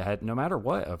should be ahead, no matter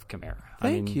what, of Kamara.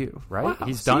 Thank you. Right? Wow,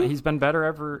 He's see? He's been better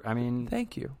ever. I mean,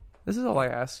 Thank you. This is all I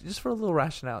ask, just for a little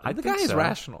rationality. I The think guy is so.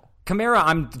 rational. Kamara,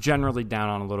 I'm generally down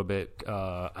on a little bit.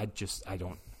 I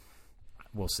don't.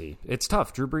 We'll see. It's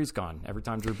tough. Drew Brees gone. Every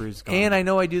time Drew Brees is gone. And I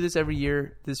know I do this every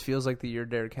year. This feels like the year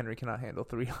Derrick Henry cannot handle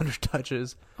 300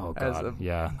 touches. oh as god, a-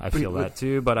 yeah, I feel that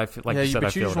too. But I feel like Yeah, you said, but I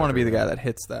you feel just it want to be every the guy year. that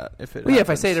hits that. If it Well, yeah, if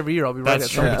I happens. say it every year, I'll be right That's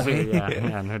at true some too. point.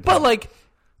 Yeah, no doubt. But like,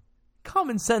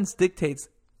 common sense dictates.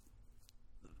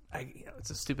 It's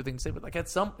a stupid thing to say, but like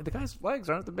the guy's legs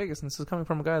aren't the biggest, and this is coming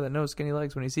from a guy that knows skinny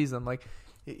legs when he sees them. Like,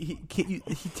 he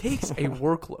takes a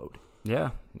workload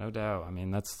yeah, no doubt. I mean,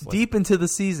 that's like deep into the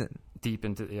season deep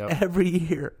into yep. every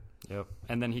year. Yep.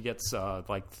 And then he gets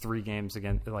like 3 games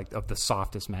again, like of the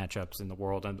softest matchups in the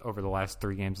world, and over the last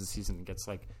 3 games of the season, gets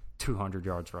like 200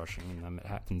 yards rushing in them. It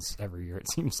happens every year. It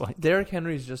seems like. Derrick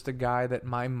Henry is just a guy that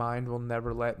my mind will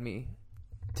never let me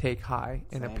take high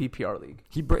in a Same. PPR league.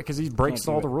 Because he breaks Can't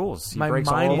do all it. the rules. He My breaks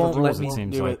mind all won't the let rules. me It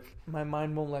seems do like. it. My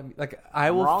mind won't let me. Like, I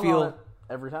will Wrong feel on it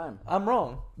every time. I'm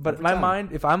wrong, but Every my time.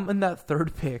 mind, if I'm in that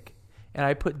 3rd pick and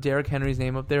I put Derrick Henry's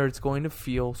name up there, it's going to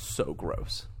feel so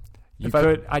gross.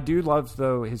 I do love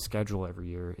though his schedule every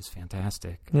year is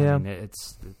fantastic. Yeah. I mean,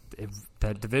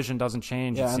 that division doesn't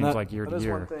change. Yeah, it and seems that- like year that to is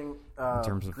year. one thing.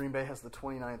 terms of- Green Bay has the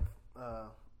 29th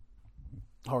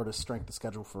hardest strength of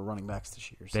schedule for running backs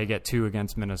this year. So. They get 2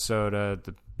 against Minnesota.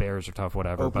 The Bears are tough,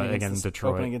 whatever. Opening But again, against the-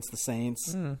 Detroit. opening against the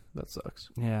Saints. That sucks.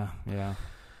 Yeah.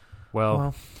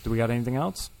 Well, do we got anything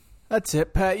else? That's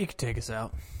it, Pat. You can take us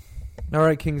out. All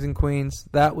right, kings and queens,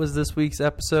 that was this week's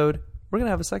episode. We're going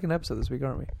to have a second episode this week,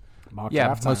 aren't we? Mock Yeah,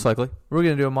 draft most time. likely. We're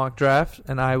going to do a mock draft,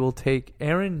 and I will take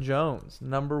Aaron Jones,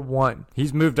 number 1.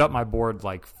 He's moved up my board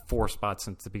like 4 spots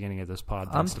since the beginning of this pod.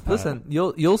 thanks to Pat. Listen,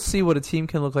 you'll see what a team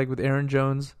can look like with Aaron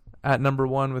Jones at number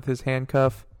 1 with his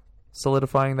handcuff,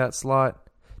 solidifying that slot.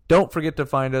 Don't forget to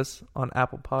find us on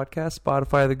Apple Podcasts,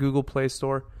 Spotify, the Google Play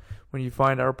Store. When you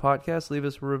find our podcast, leave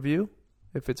us a review.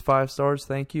 If it's 5 stars,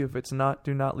 thank you. If it's not,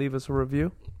 do not leave us a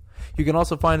review. You can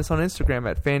also find us on Instagram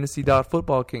at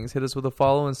fantasy.footballkings. Hit us with a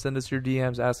follow and send us your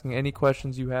DMs asking any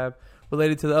questions you have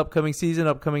related to the upcoming season,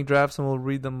 upcoming drafts, and we'll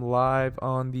read them live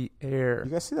on the air.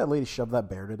 You guys see that lady shove that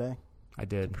bear today? I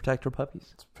did. Protect her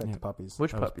puppies. To protect the puppies.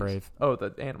 Which That was puppies? brave. Oh,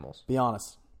 the animals. Be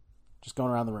honest. Just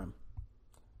going around the room.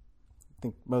 I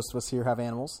think most of us here have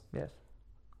animals. Yes.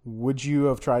 Would you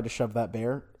have tried to shove that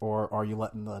bear, or are you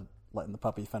letting the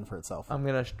puppy fend for itself? I'm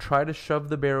going to try to shove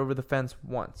the bear over the fence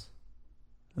once.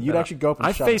 You'd actually go up and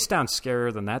I shove face down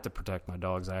scarier than that to protect my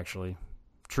dogs, actually.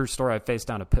 True story, I faced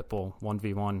down a pit bull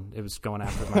 1v1. It was going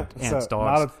after my aunt's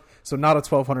dogs. Not a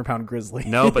 1,200-pound grizzly.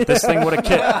 No, but this thing would have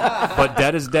kicked. But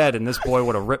dead is dead, and this boy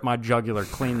would have ripped my jugular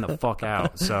clean the fuck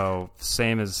out. So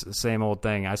same old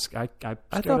thing. I scared I it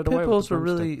thought away pit with bulls the were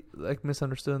broomstick. really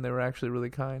misunderstood, and they were actually really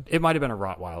kind. It might have been a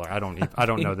Rottweiler. I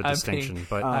don't know the distinction,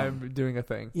 but I'm doing a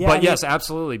thing. Yeah, but I mean, yes,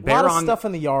 absolutely. a lot Bear of on stuff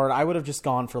in the yard. I would have just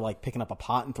gone for like picking up a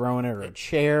pot and throwing it, or a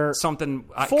chair. something.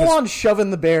 Full on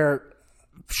shoving the bear.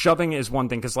 Shoving is one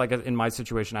thing because, like in my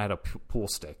situation, I had a pool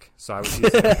stick, so I was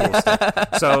using a pool stick.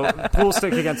 So pool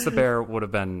stick against the bear would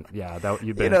have been,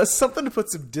 you've been. Something to put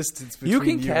some distance between You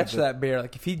can you catch and that bear.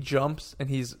 Like if he jumps and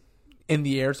he's in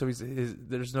the air, so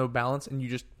there's no balance, and you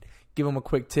just give him a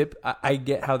quick tip. I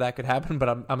get how that could happen, but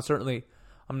I'm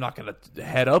not going to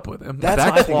head up with him. If That's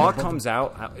that my thing. claw comes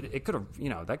out, it could have,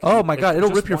 that could Oh be- my God, it'll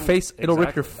just rip your one- face. It'll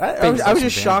rip your Exactly. face. I was Some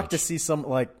just shocked to damage. see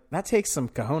some that takes some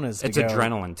cojones. It's to go.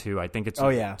 adrenaline too. I think it's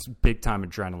it's big time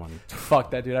adrenaline.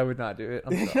 Fuck that, dude. I would not do it.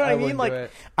 You know what I mean? wouldn't Like do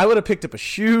it. I would have picked up a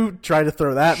shoe, tried to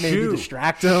throw that, maybe Shoe.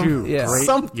 distract him. Shoe. Yeah. Great.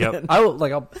 Something. Yep.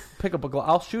 I'll pick up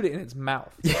I'll shoot it in its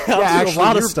mouth. Yeah, Actually, a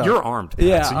lot of you're, stuff. You're armed. Pat,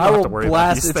 Yeah, so you I don't have will to worry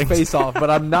blast about these its things. face off, but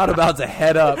I'm not about to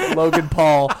head up Logan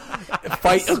Paul,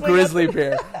 fight a grizzly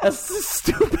bear. That's the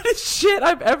stupidest shit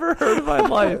I've ever heard in my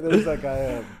life. There's that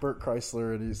guy, Bert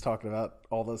Chrysler, and he's talking about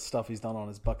all the stuff he's done on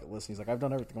his bucket list. He's like, I've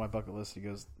done everything on my bucket list. He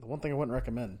goes, the one thing I wouldn't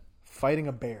recommend, fighting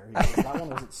a bear. He goes, that one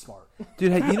wasn't smart.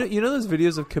 Dude, hey, you know those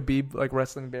videos of Khabib like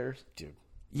wrestling bears? Dude.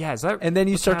 Yeah, is that? And then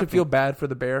you what's start to feel happening? bad for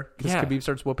the bear because Yeah. Khabib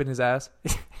starts whooping his ass.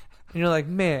 And you're like,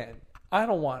 man, I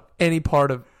don't want any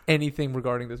part of anything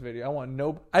regarding this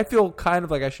video. I feel kind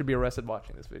of like I should be arrested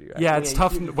watching this video. Yeah, it's Yeah,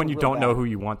 tough you when you feel don't real know bad. who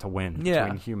you want to win Yeah.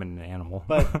 between human and animal.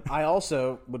 But I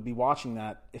also would be watching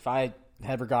that if I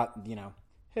ever got,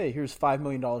 hey, here's $5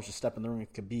 million to step in the room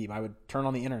with Khabib. I would turn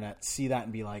on the internet, see that,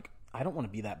 and be like, I don't want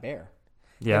to be that bear.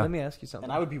 yeah. Let me ask you something.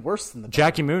 And I would be worse than the bear.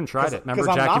 Jackie Moon tried it. Remember 'cause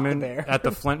I'm Jackie not the Moon bear. at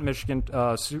the Flint, Michigan?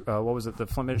 What was it? The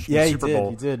Flint, Michigan Yeah, Super Bowl.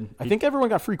 He did. I think everyone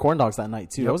got free corn dogs that night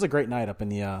too. That was a great night up in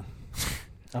the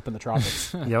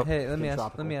tropics. Yep. Hey, let me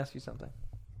tropical. ask you something.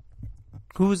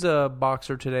 Who's a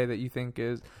boxer today that you think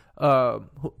is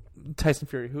Tyson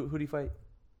Fury? Who do you fight?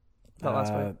 That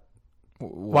last fight.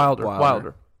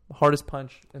 Wilder. Hardest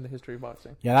punch in the history of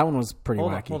boxing. Yeah, that one was pretty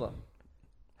Hold wacky. on.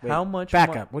 Wait, How much?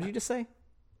 Back up. What did you just say?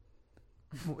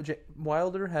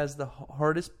 Wilder has the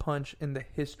hardest punch in the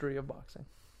history of boxing.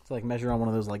 It's like measure on one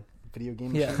of those like video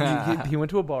game Yeah, machines. he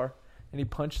went to a bar and he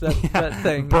punched that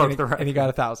thing broke and, the and he got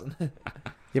 1,000.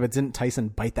 Yeah, but didn't Tyson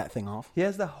bite that thing off? He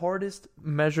has the hardest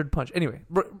measured punch. Anyway,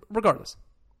 regardless,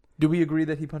 do we agree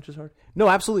that he punches hard? No,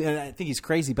 absolutely. And I think he's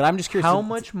crazy. But I'm just curious. How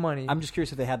much money I'm just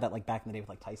curious if they had that like back in the day with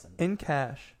like Tyson. in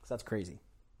cash 'Cause that's crazy.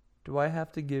 do I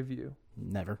have to give you?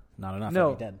 Never. Not enough.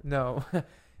 No, I'd be dead. no.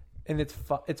 And it's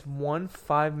 1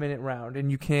 5-minute round,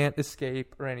 and you can't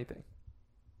escape or anything.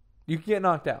 You can get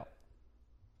knocked out.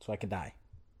 So I could die.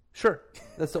 Sure,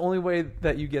 that's the only way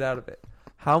that you get out of it.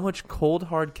 How much cold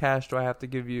hard cash do I have to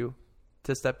give you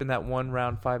to step in that 1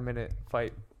 round 5-minute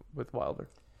fight with Wilder?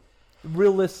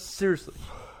 Seriously,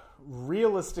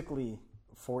 Realistically,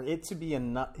 for it to be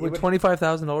enough, would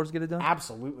 $25,000 get it done?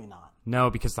 absolutely not.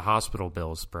 No, because the hospital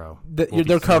bills, bro. will They're be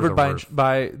through covered the by roof.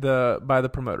 the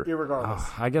promoter. Irregardless,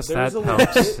 Oh, I guess There's that a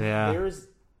helps. legit- Yeah. There's,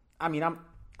 I mean, I'm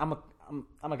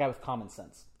a guy with common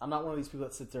sense. I'm not one of these people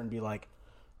that sit there and be like,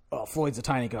 "Oh, Floyd's a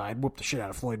tiny guy. I'd whoop the shit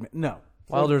out of Floyd." No,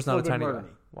 Wilder's not a Floyd would tiny murder guy.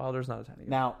 me. Wilder's not a tiny guy.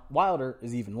 Now Wilder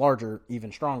is even larger,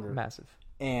 even stronger, Massive.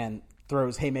 and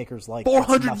throws haymakers like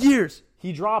 400 it's nothing. years.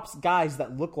 He drops guys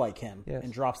that look like him Yes.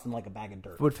 and drops them like a bag of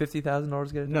dirt. Would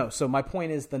 $50,000 get it done? No, so my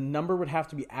point is the number would have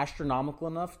to be astronomical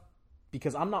enough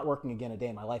because I'm not working again a day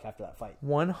in my life after that fight.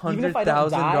 Even if I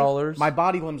don't die, $100,000. my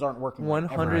body limbs aren't working. ever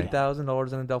again.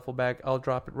 $100,000 in a duffel bag. I'll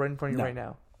drop it right in front of you No. right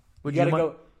now. Would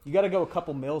You gotta go a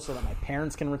couple mils so that my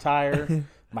parents can retire,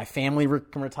 my family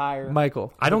can retire.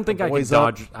 Michael? I don't think the I could boys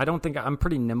up. dodge. I don't think I'm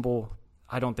pretty nimble.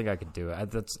 I don't think I could do it.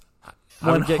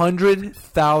 I would get,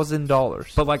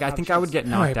 $100,000. but like I think I would get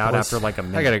knocked out boys. after like a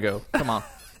minute. I gotta go. Come on.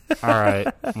 All right.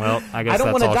 Well, I guess I don't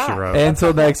that's wanna all she die. wrote.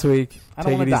 Until next week, I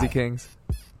don't take it wanna easy, die. Kings.